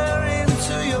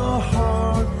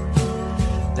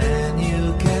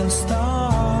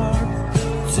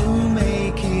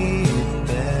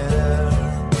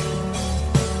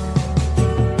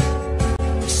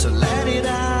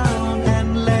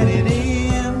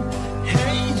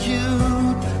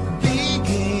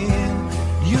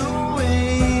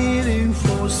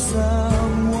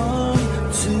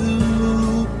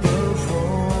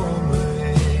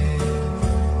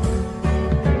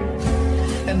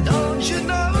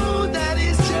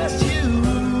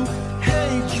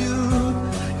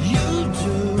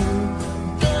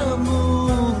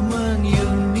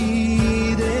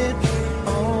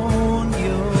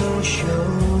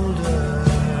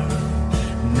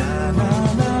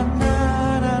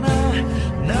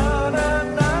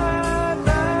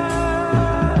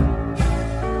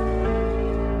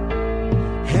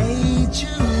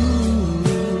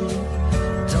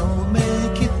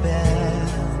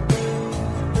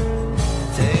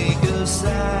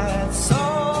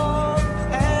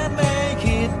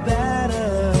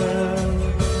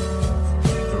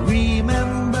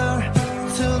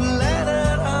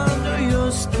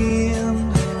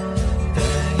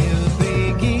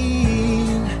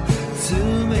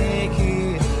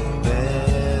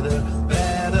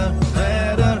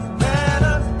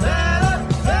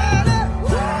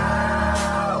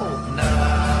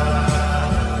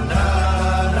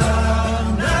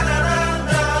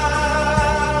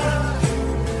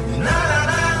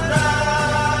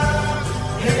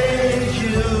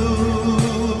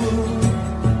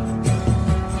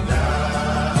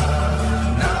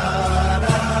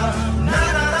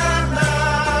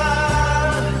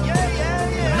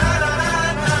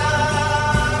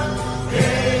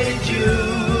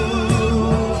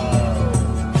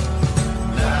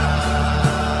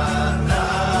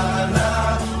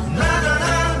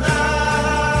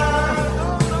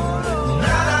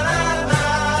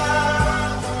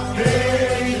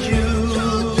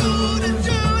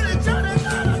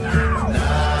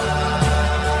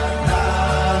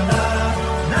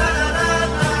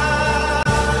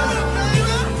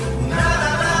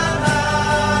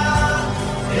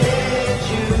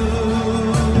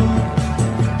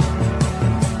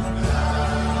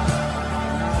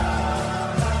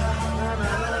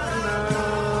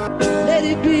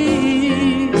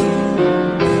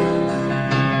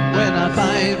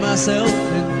find myself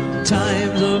in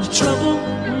times of trouble,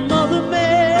 Mother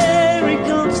Mary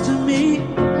comes to me,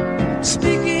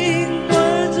 speaking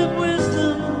words of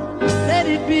wisdom, let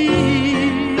it be.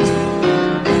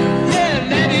 Yeah,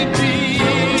 let it be,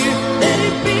 let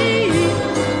it be,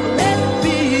 let it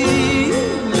be,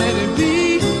 let it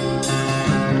be.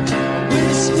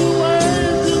 Whisper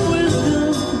words of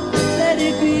wisdom, let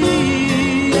it be.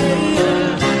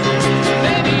 Yeah.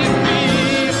 Let it be,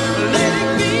 let it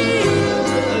be,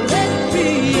 let it be,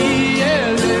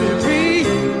 yeah, let it be.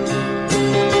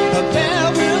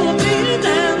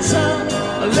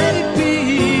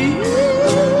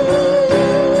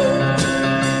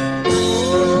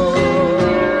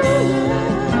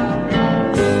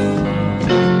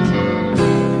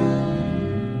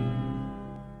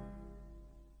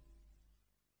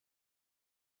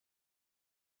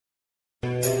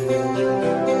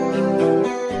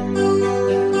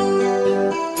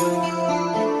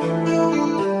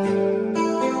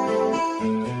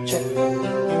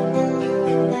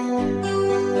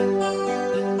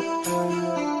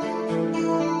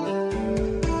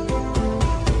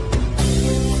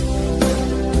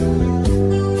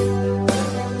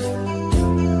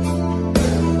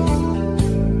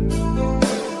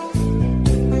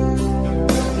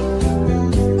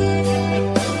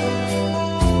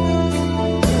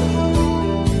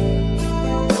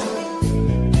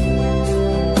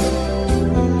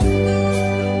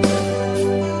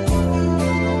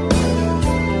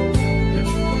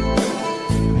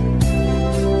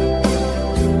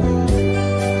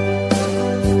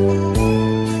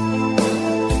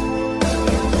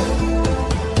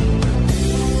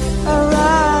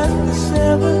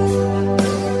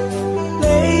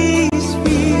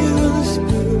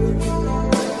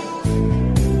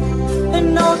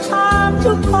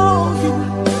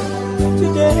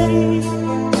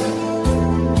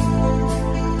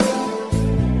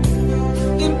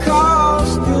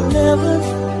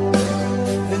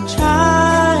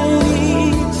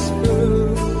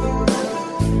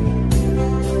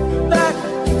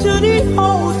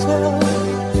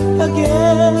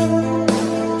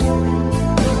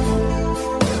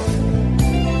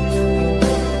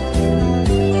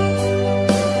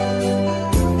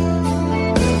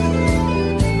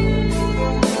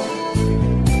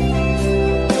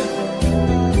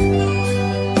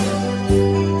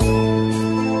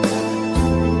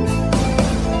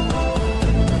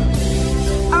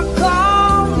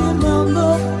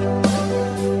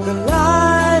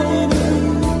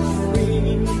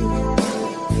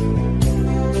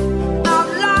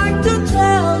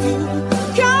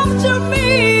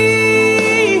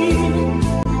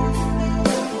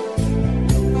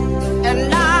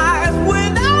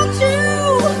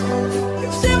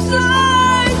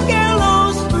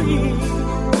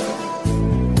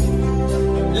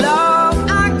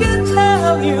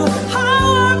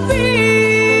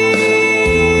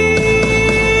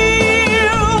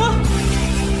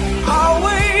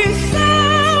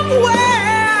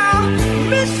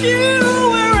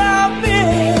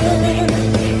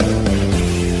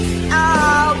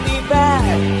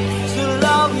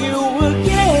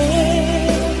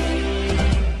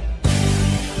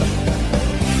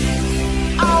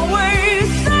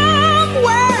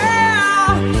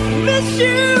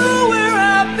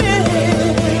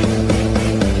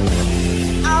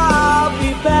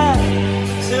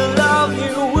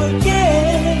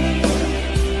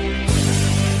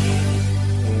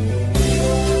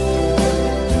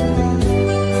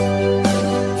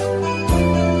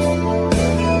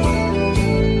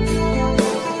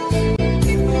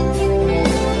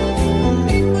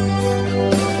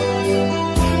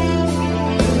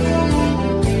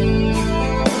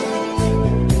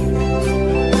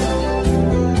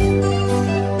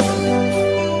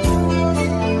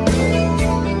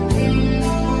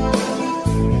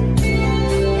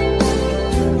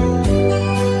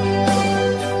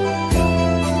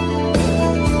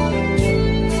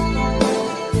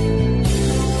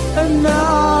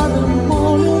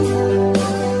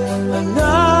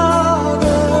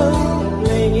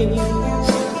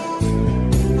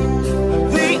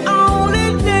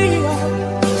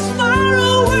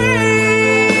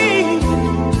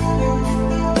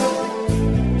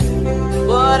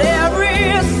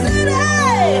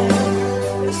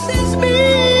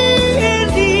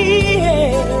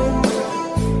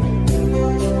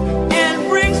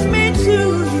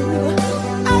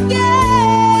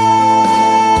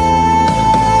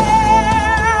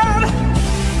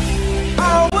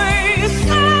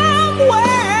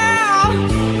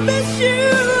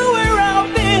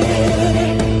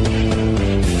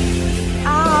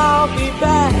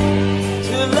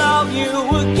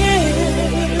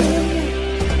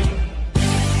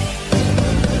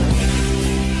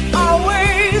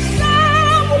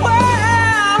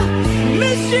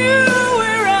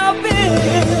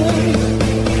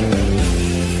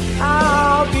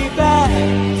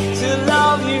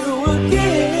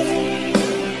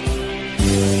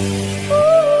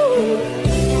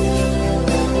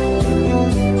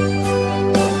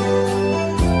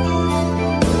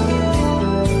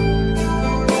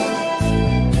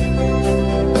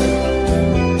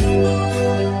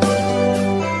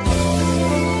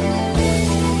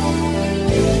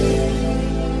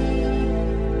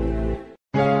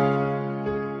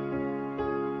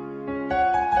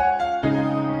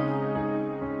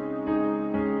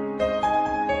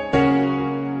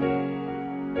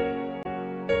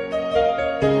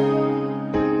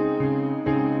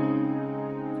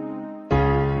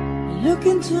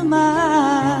 Look into my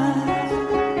eyes,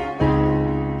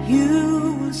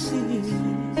 you will see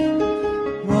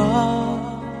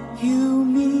what you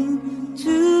mean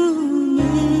to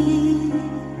me.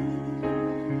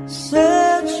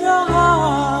 Search your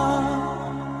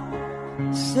heart,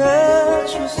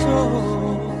 search your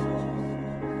soul,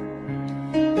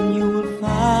 and you will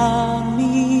find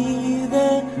me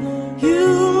there.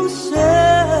 You'll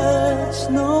search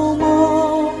no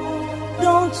more.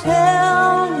 Don't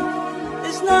tell me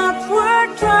it's not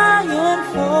worth trying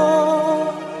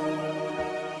for.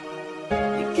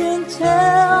 You can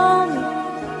tell me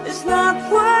it's not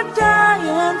worth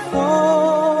dying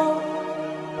for.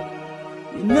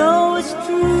 You know it's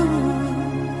true.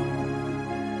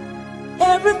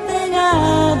 Everything I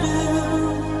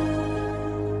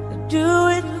do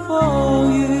it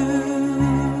for you.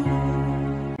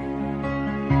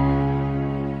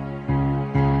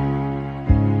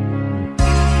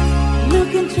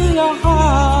 Look into your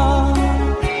heart,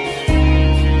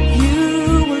 you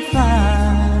will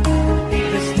find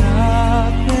there's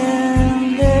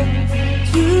nothing there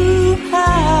to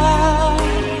hide.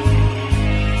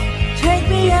 Take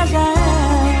me as I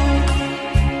am,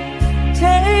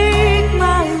 take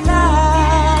my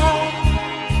life,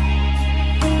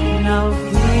 and I'll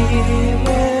give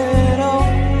it all.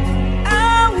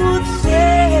 I would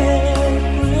sacrifice.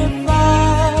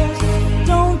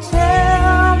 Don't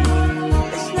tell me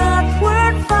it's not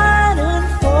worth fighting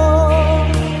for.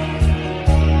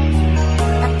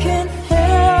 I can't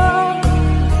help it.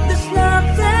 There's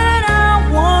nothing I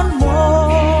want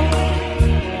more.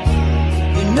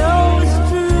 You know it's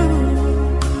true.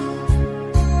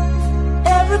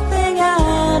 Everything I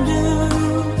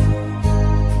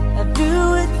do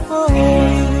it for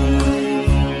you.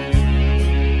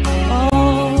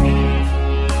 Oh,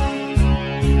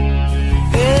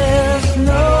 there's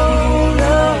no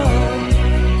love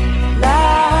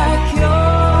like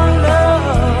your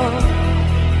love,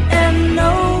 and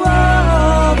no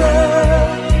other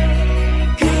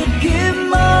could give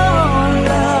more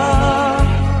love.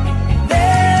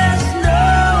 There's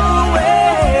nowhere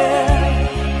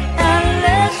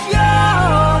unless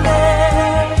you're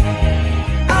there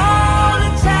all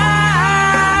the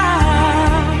time,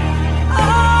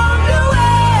 all the way.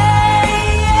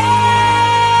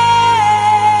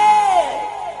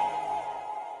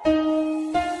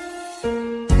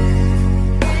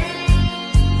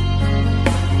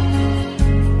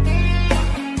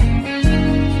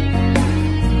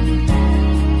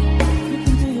 Look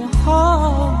into your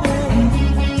heart,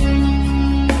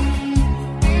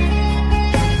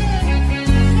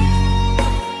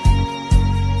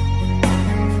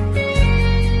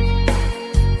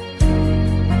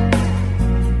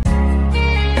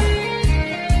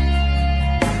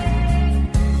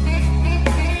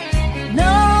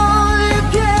 no, you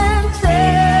can't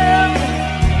tell me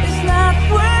it's not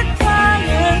worth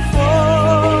trying for.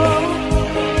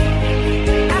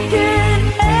 I can't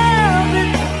help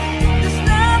it. There's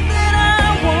nothing I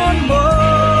want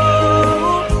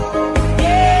more.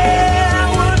 Yeah, I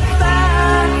would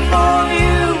fight for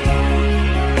you.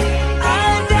 I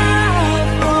die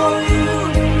for you.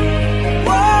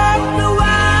 Walk the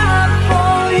wild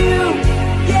for you.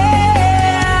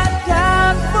 Yeah, I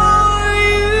die for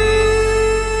you.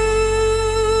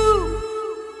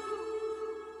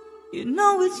 You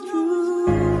know it's true.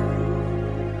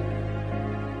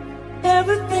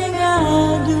 Everything I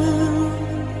do,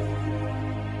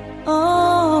 oh,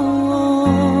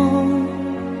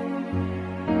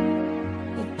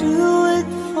 I do it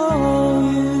for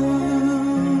you.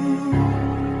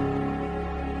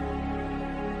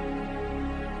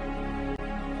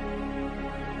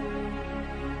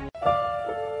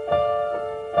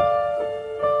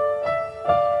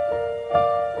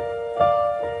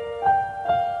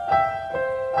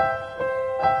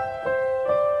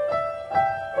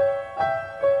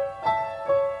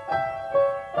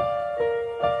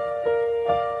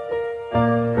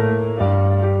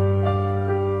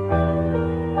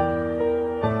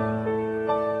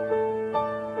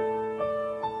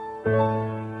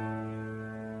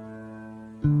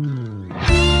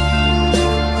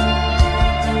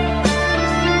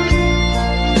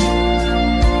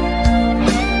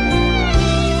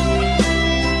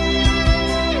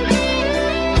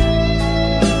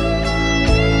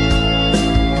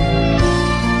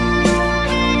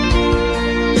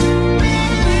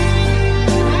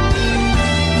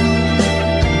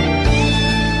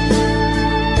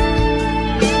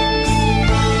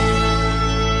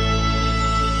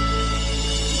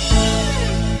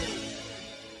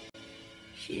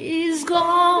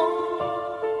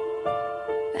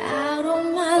 out of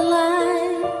my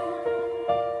life.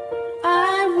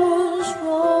 I was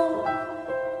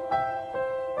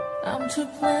to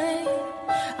play.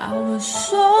 I was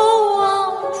so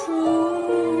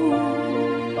untrue.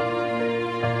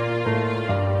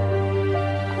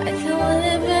 I can't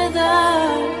live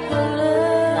without her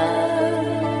love.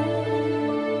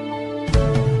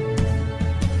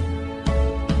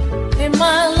 In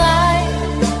my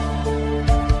life,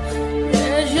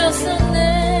 there's just an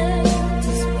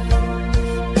empty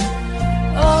space.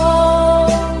 All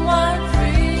my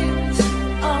dreams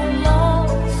are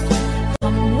lost.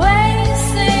 I'm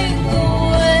wasting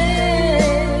away.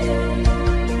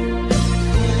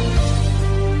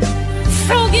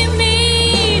 Forgive me,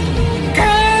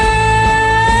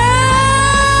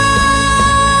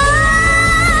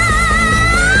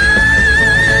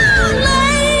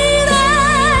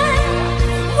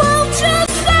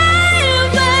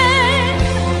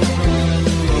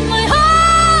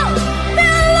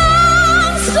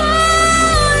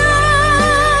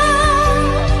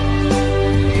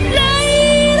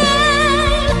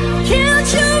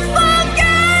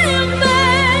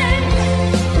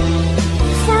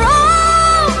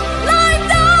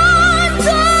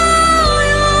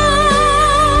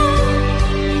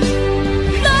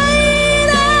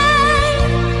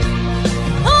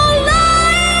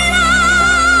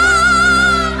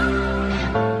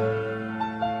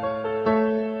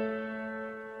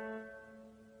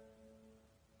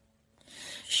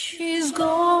 she's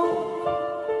gone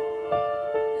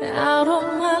out of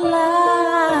my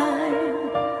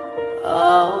life.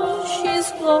 Oh, she's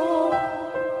gone.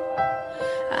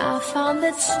 I found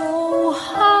it so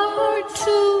hard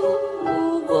to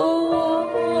go on.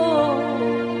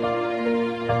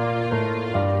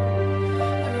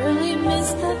 I really miss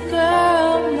that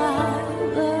girl, my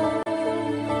love.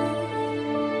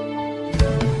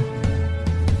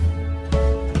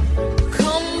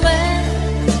 Come back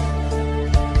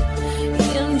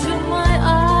into my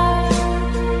eyes.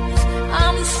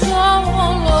 I'm so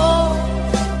alone.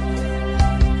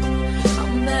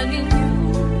 I'm begging you.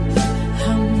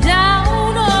 I'm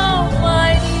down on my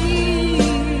knees.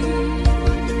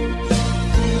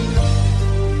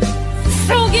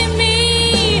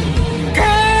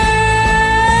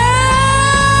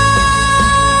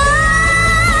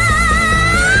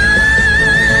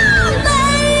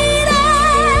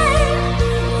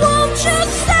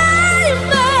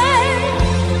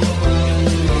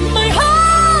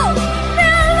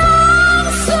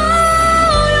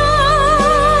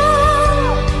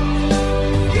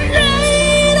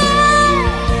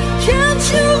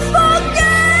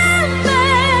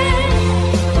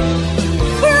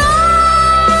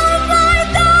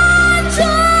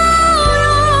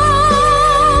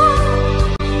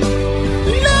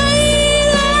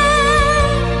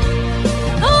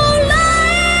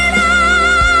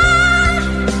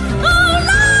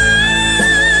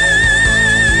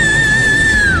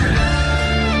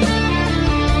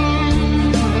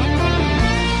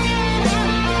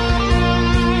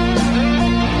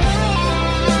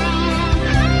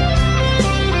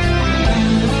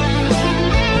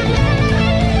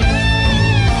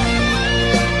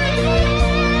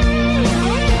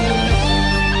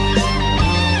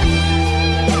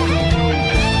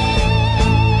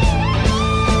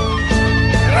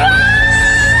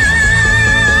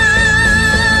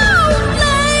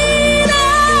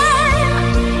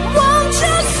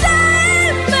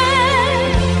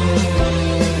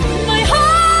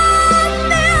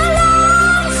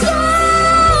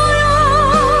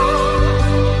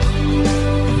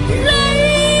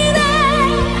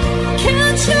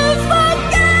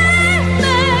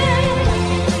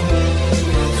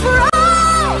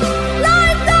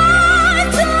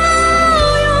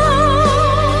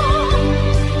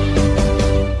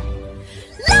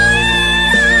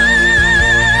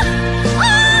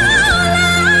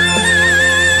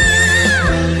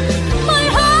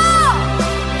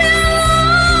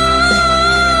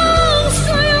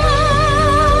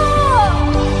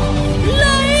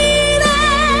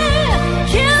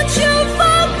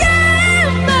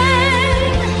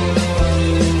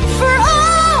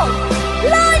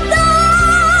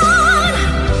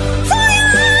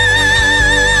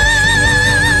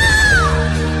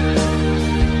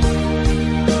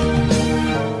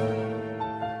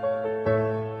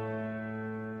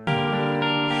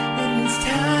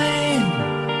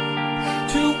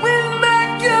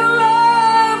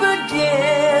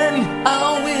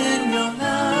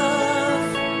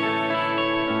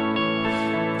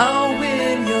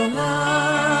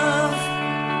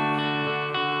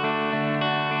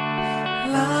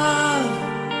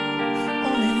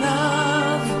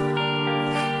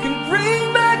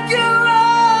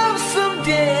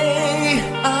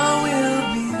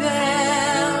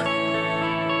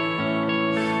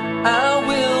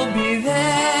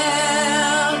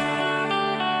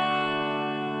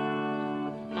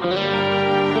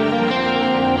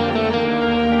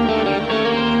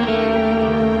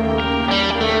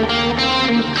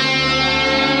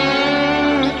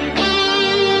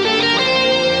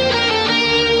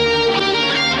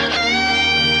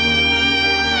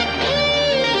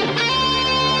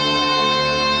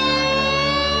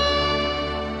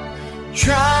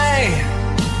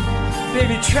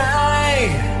 Baby, try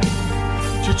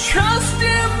to trust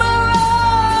in my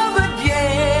love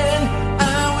again. I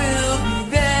will be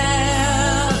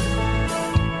there.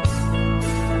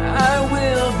 I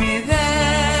will be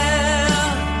there.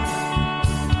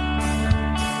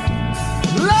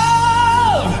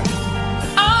 Love,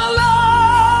 our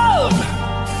love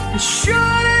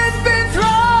shouldn't be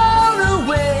thrown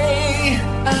away.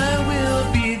 I will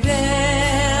be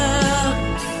there.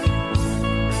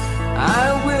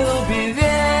 I will be there.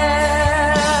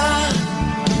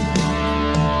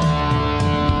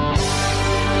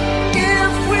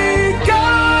 If we go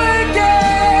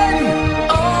again,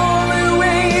 all the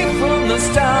way from the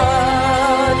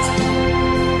start,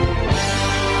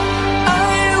 I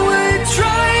would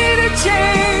try to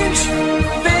change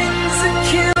things that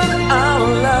killed our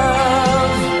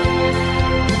love.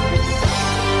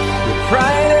 The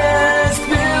pride has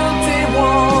built a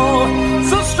wall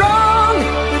so strong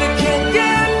that it can't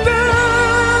get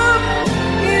through.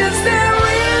 Is there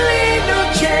really no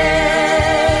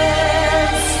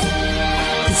chance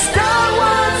to start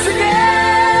once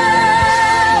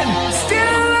again?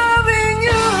 Still loving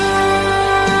you.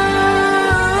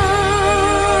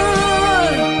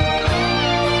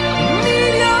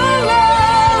 Need your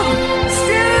love.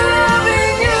 Still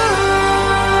loving you.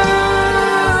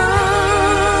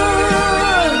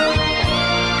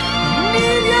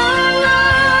 Need your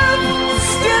love.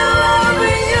 Still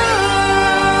loving you.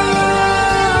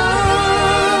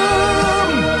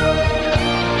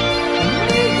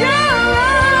 Need your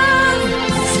love.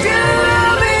 Still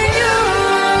loving you.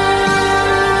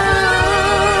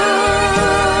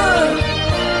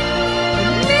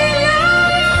 Need your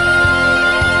love.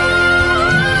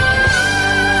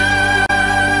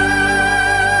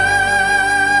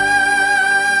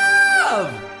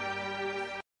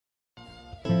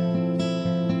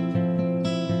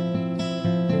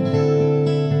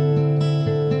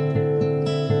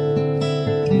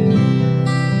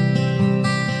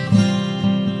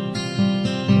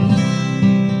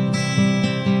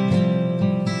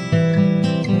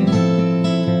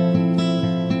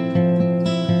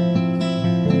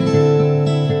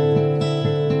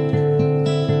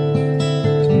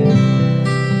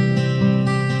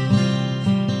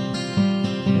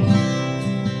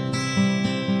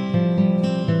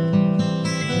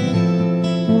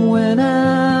 When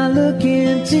I look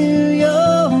into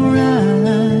your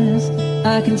eyes,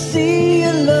 I can see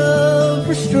your love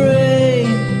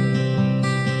restrained.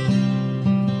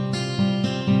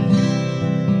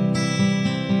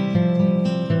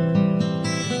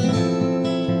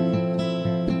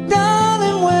 But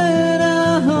darling, when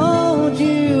I hold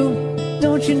you,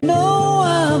 don't you know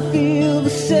I feel the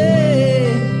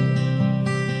same?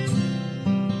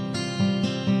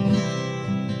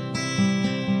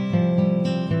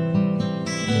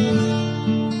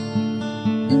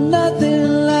 Nothing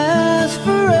lasts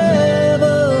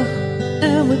forever,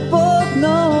 and we both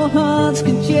know hearts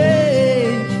can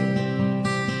change.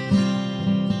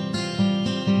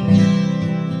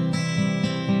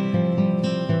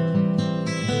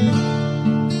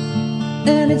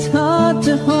 And it's hard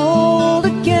to hold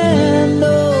a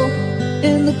candle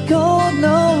in the cold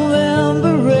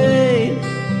November rain.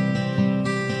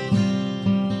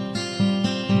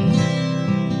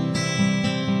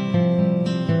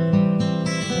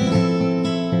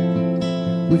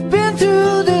 We've been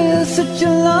through this such a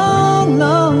long,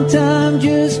 long time,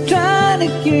 just trying to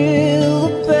kill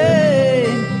the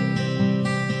pain.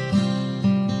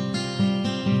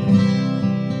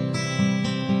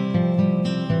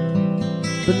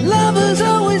 But lovers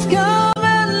always come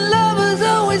and lovers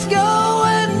always go,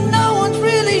 and no one's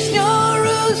really sure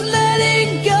who's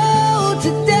letting go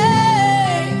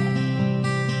today.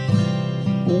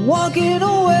 Walking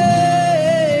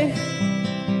away.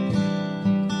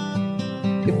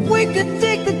 If we could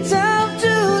take the time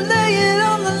to lay it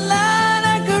on the line,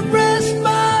 I could rest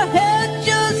my head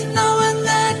just knowing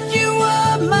that you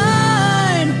were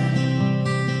mine.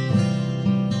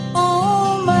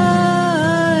 Oh,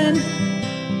 mine.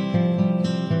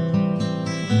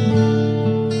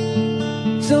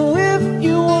 So if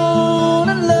you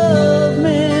wanna love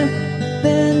me,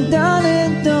 then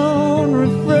darling, don't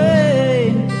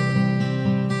refrain.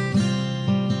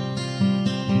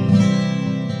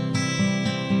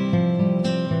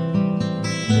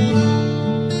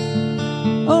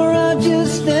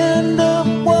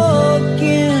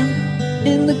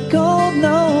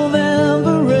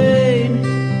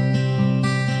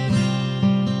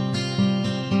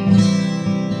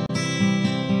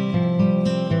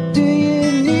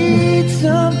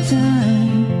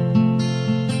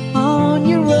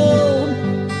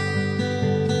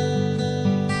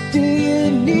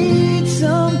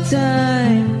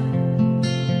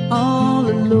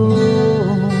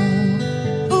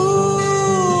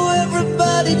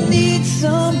 need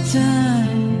some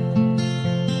time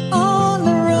on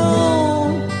their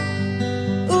own.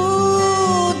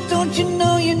 Ooh, don't you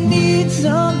know you need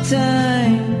some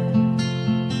time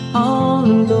all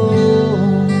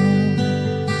alone?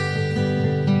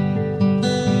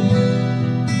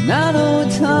 And I know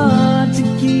it's hard to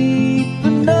keep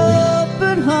an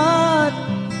open heart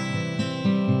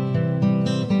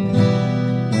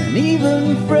when even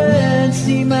friends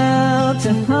seem out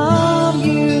to harm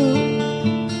you.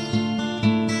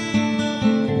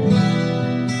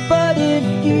 But if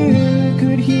you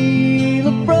could heal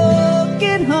a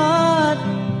broken heart,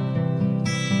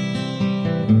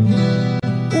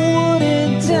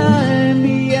 wouldn't time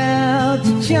be out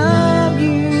to charm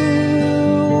you?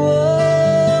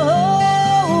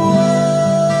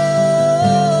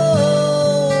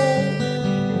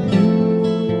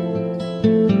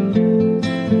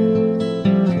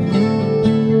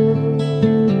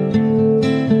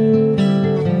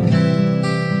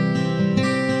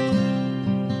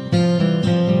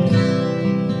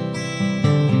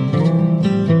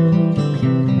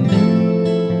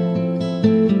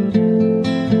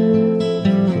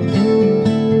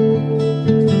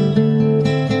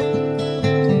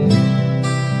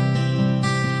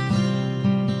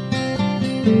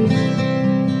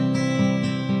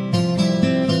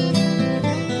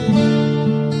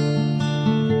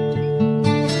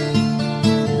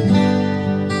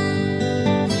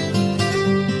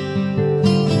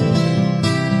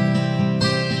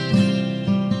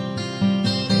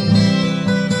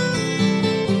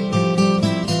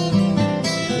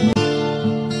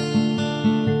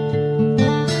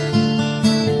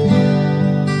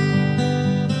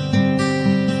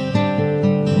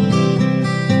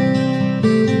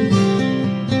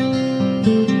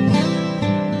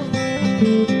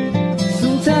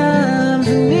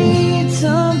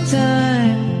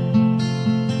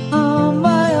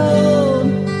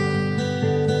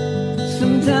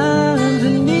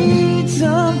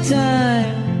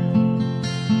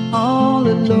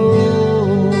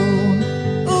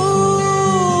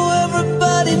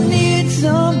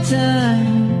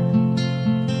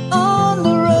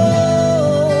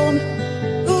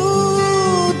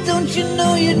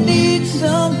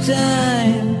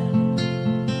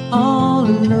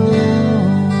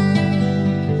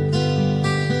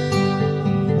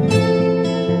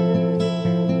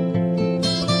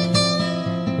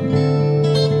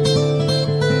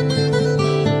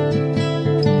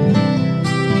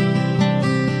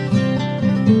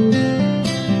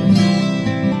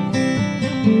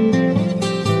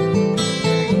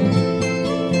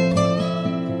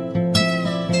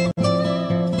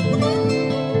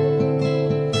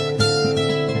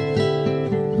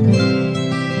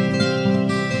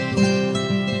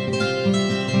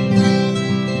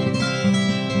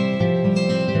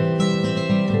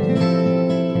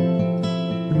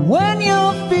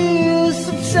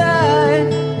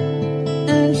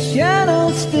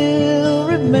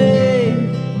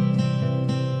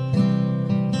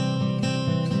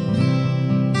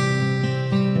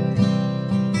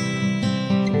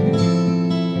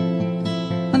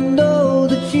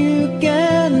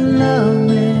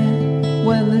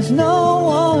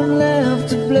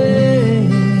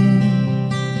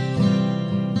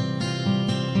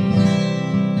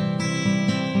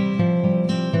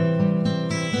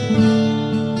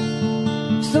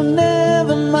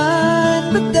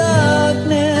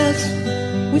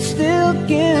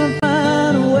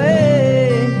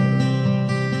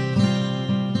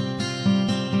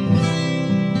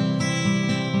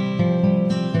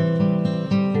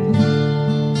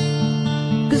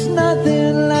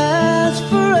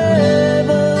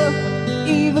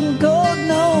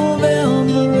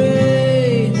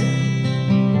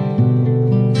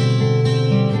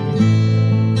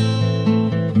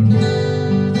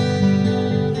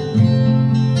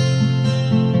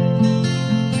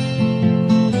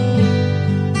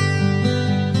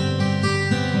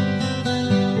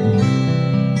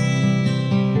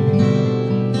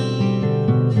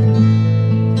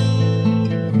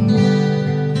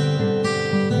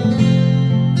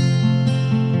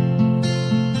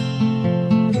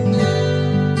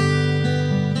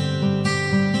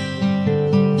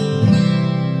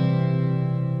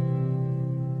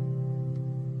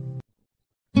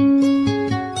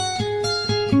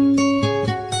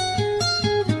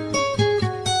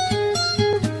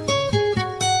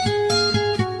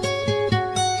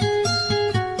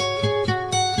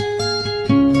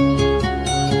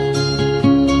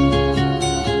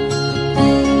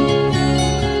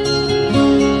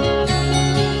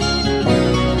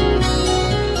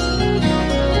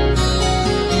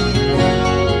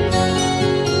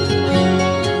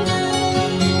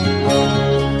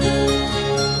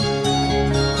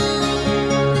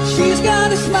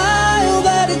 with a smile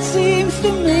that it seems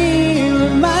to me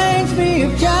reminds me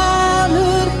of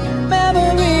childhood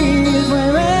memories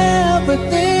where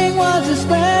everything was as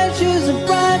fresh as a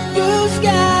bright blue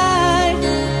sky.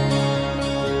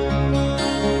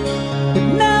 But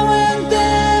now and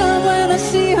then when I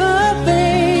see her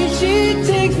face, she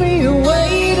takes me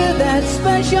away to that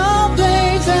special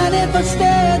place. And if I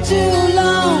stare too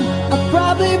long, I'll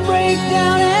probably break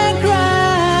down and cry.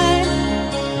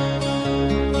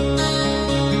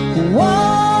 Whoa,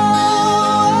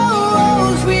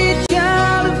 sweet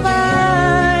child of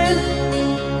mine.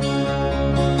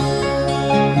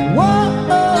 Whoa,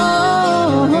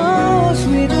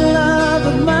 sweet love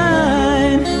of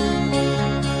mine.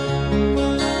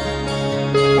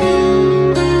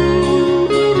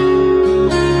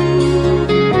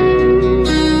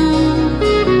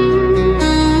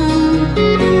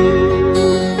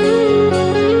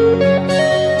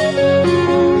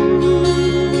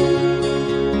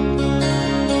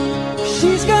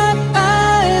 She's got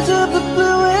eyes of the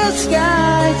bluest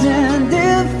skies, and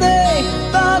if they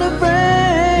thought of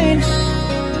rain,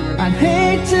 I'd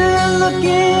hate to look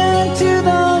into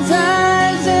those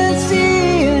eyes and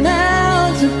see an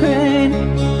ounce of pain.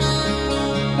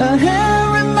 Her hair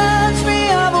reminds me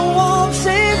of a warm,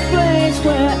 safe place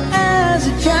where as a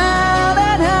child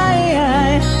I'd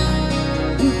hide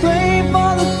and pray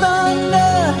for the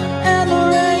thunder and the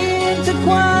rain to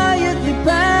quietly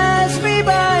pass me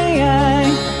by.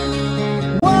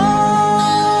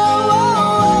 Whoa,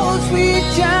 sweet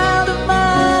child of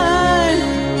mine.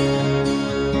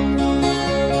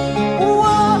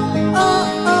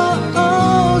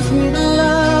 Whoa, sweet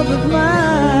love of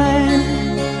mine.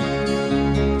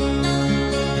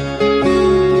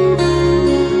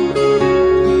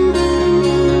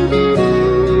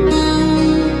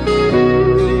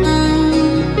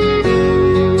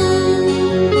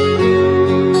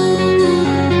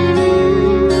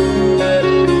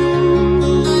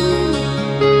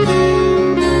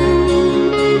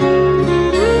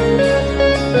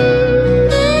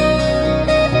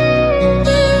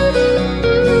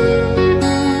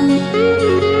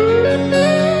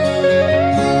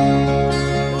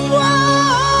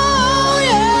 Whoa,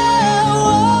 yeah,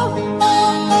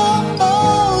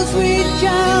 whoa, sweet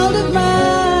child of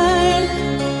mine.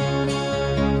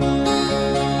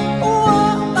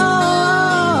 Whoa,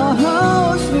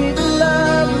 sweet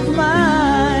love of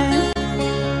mine.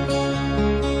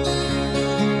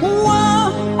 Whoa,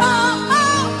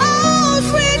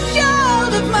 sweet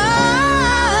child of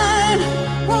mine.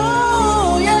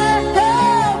 Oh, yeah,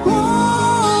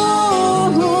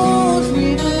 whoa,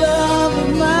 sweet love of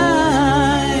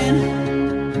mine.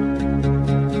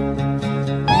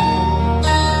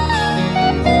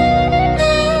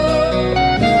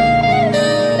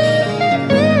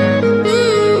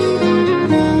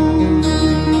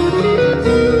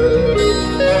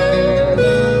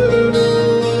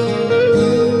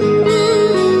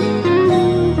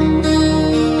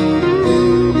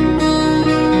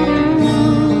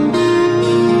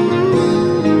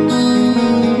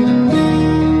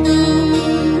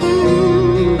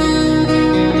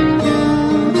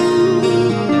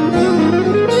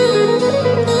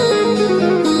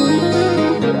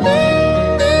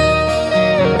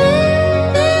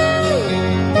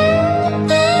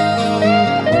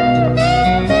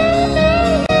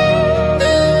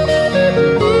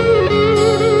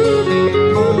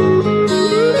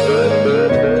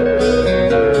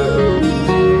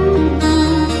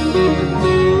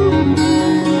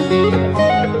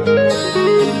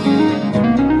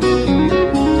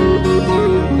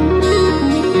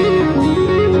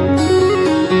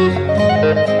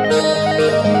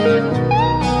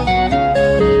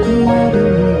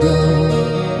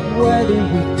 Where do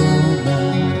we go now?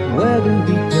 Where do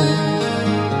we go?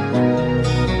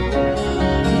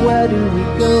 Where do we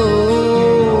go?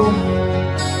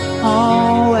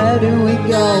 Oh, where do we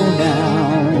go now?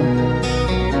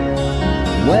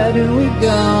 Where do we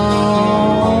go?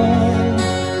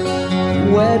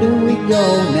 Where do we go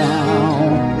now?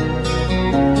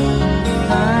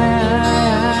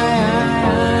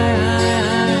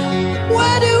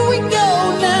 Where do we go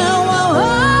now?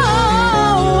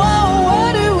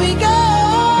 Where do we go?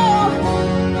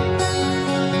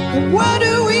 Where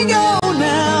do we go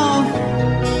now?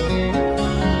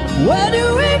 Where do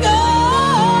we go?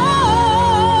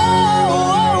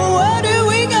 Where do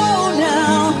we go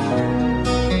now?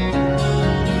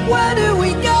 Where do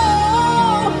we go?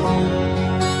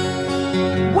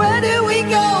 Where do we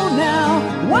go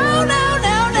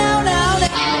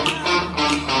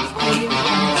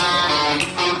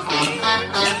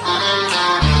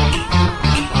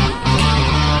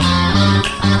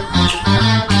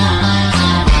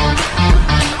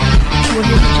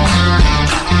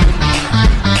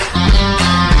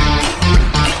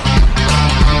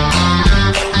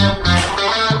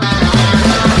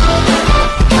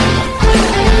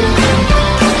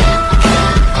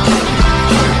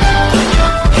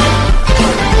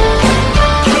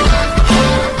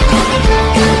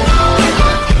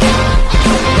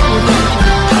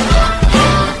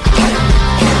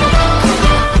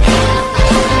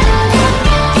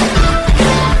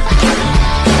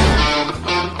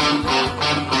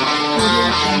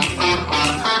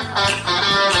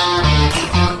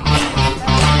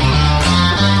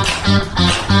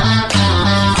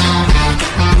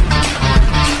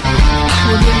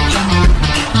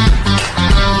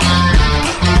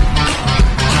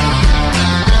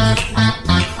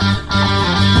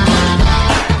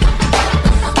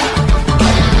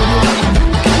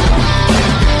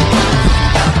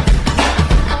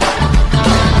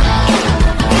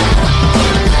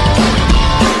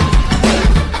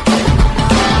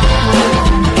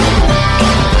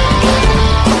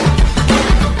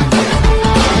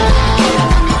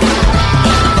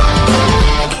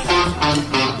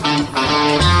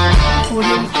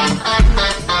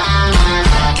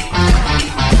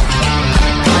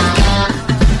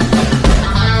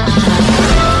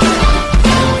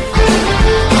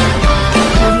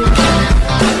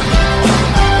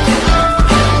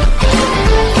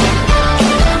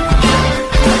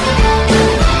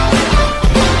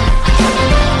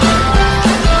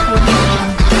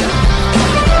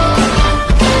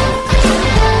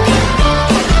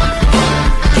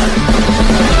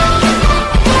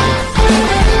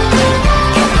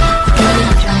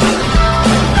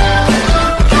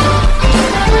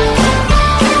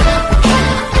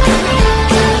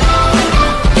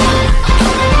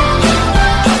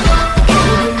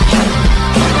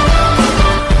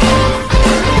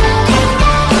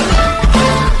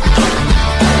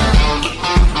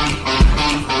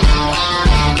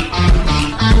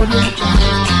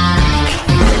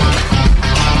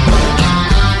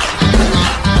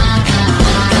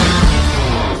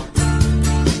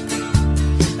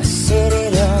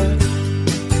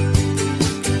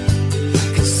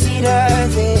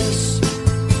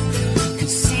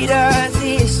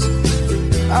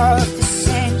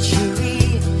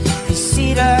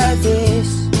under this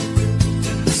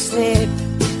slip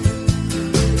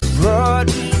brought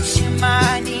me to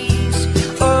my knees.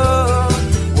 Oh,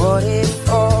 what if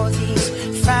all these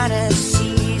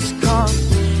fantasies come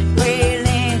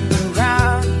railing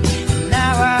around?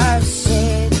 Now I've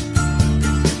said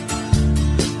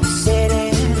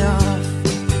enough.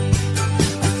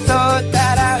 I thought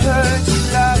that I heard you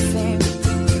laughing.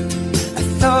 I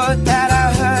thought that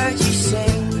I heard you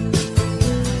sing.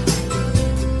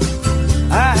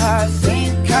 I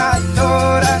think I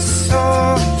thought I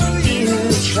saw you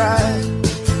try.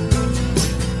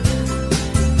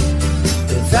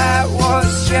 But that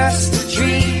was just a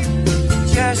dream,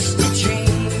 just a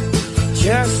dream,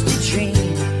 just a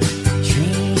dream,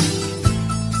 dream.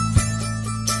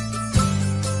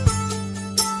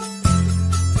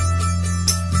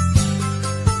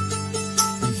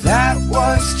 That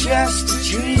was just a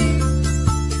dream.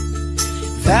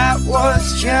 That was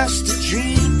just a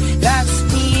dream. That's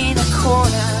me in a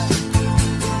corner.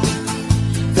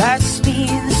 That's me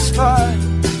in the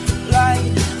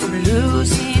spotlight. I'm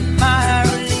losing my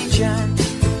religion,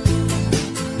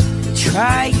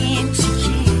 trying to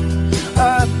keep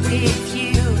up with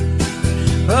you,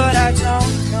 but I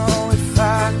don't know if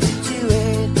I can do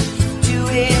it, do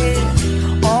it.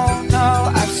 Oh no,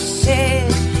 I've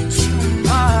said too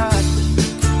much.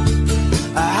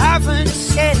 I haven't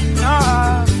said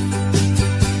enough.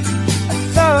 I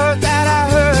thought that I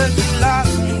heard you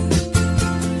laughing.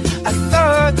 I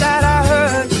thought that I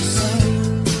heard you sing.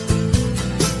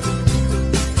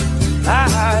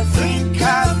 I think I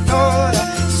thought I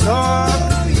saw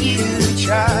you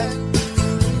try.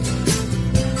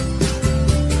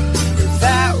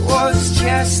 That was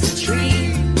just a dream.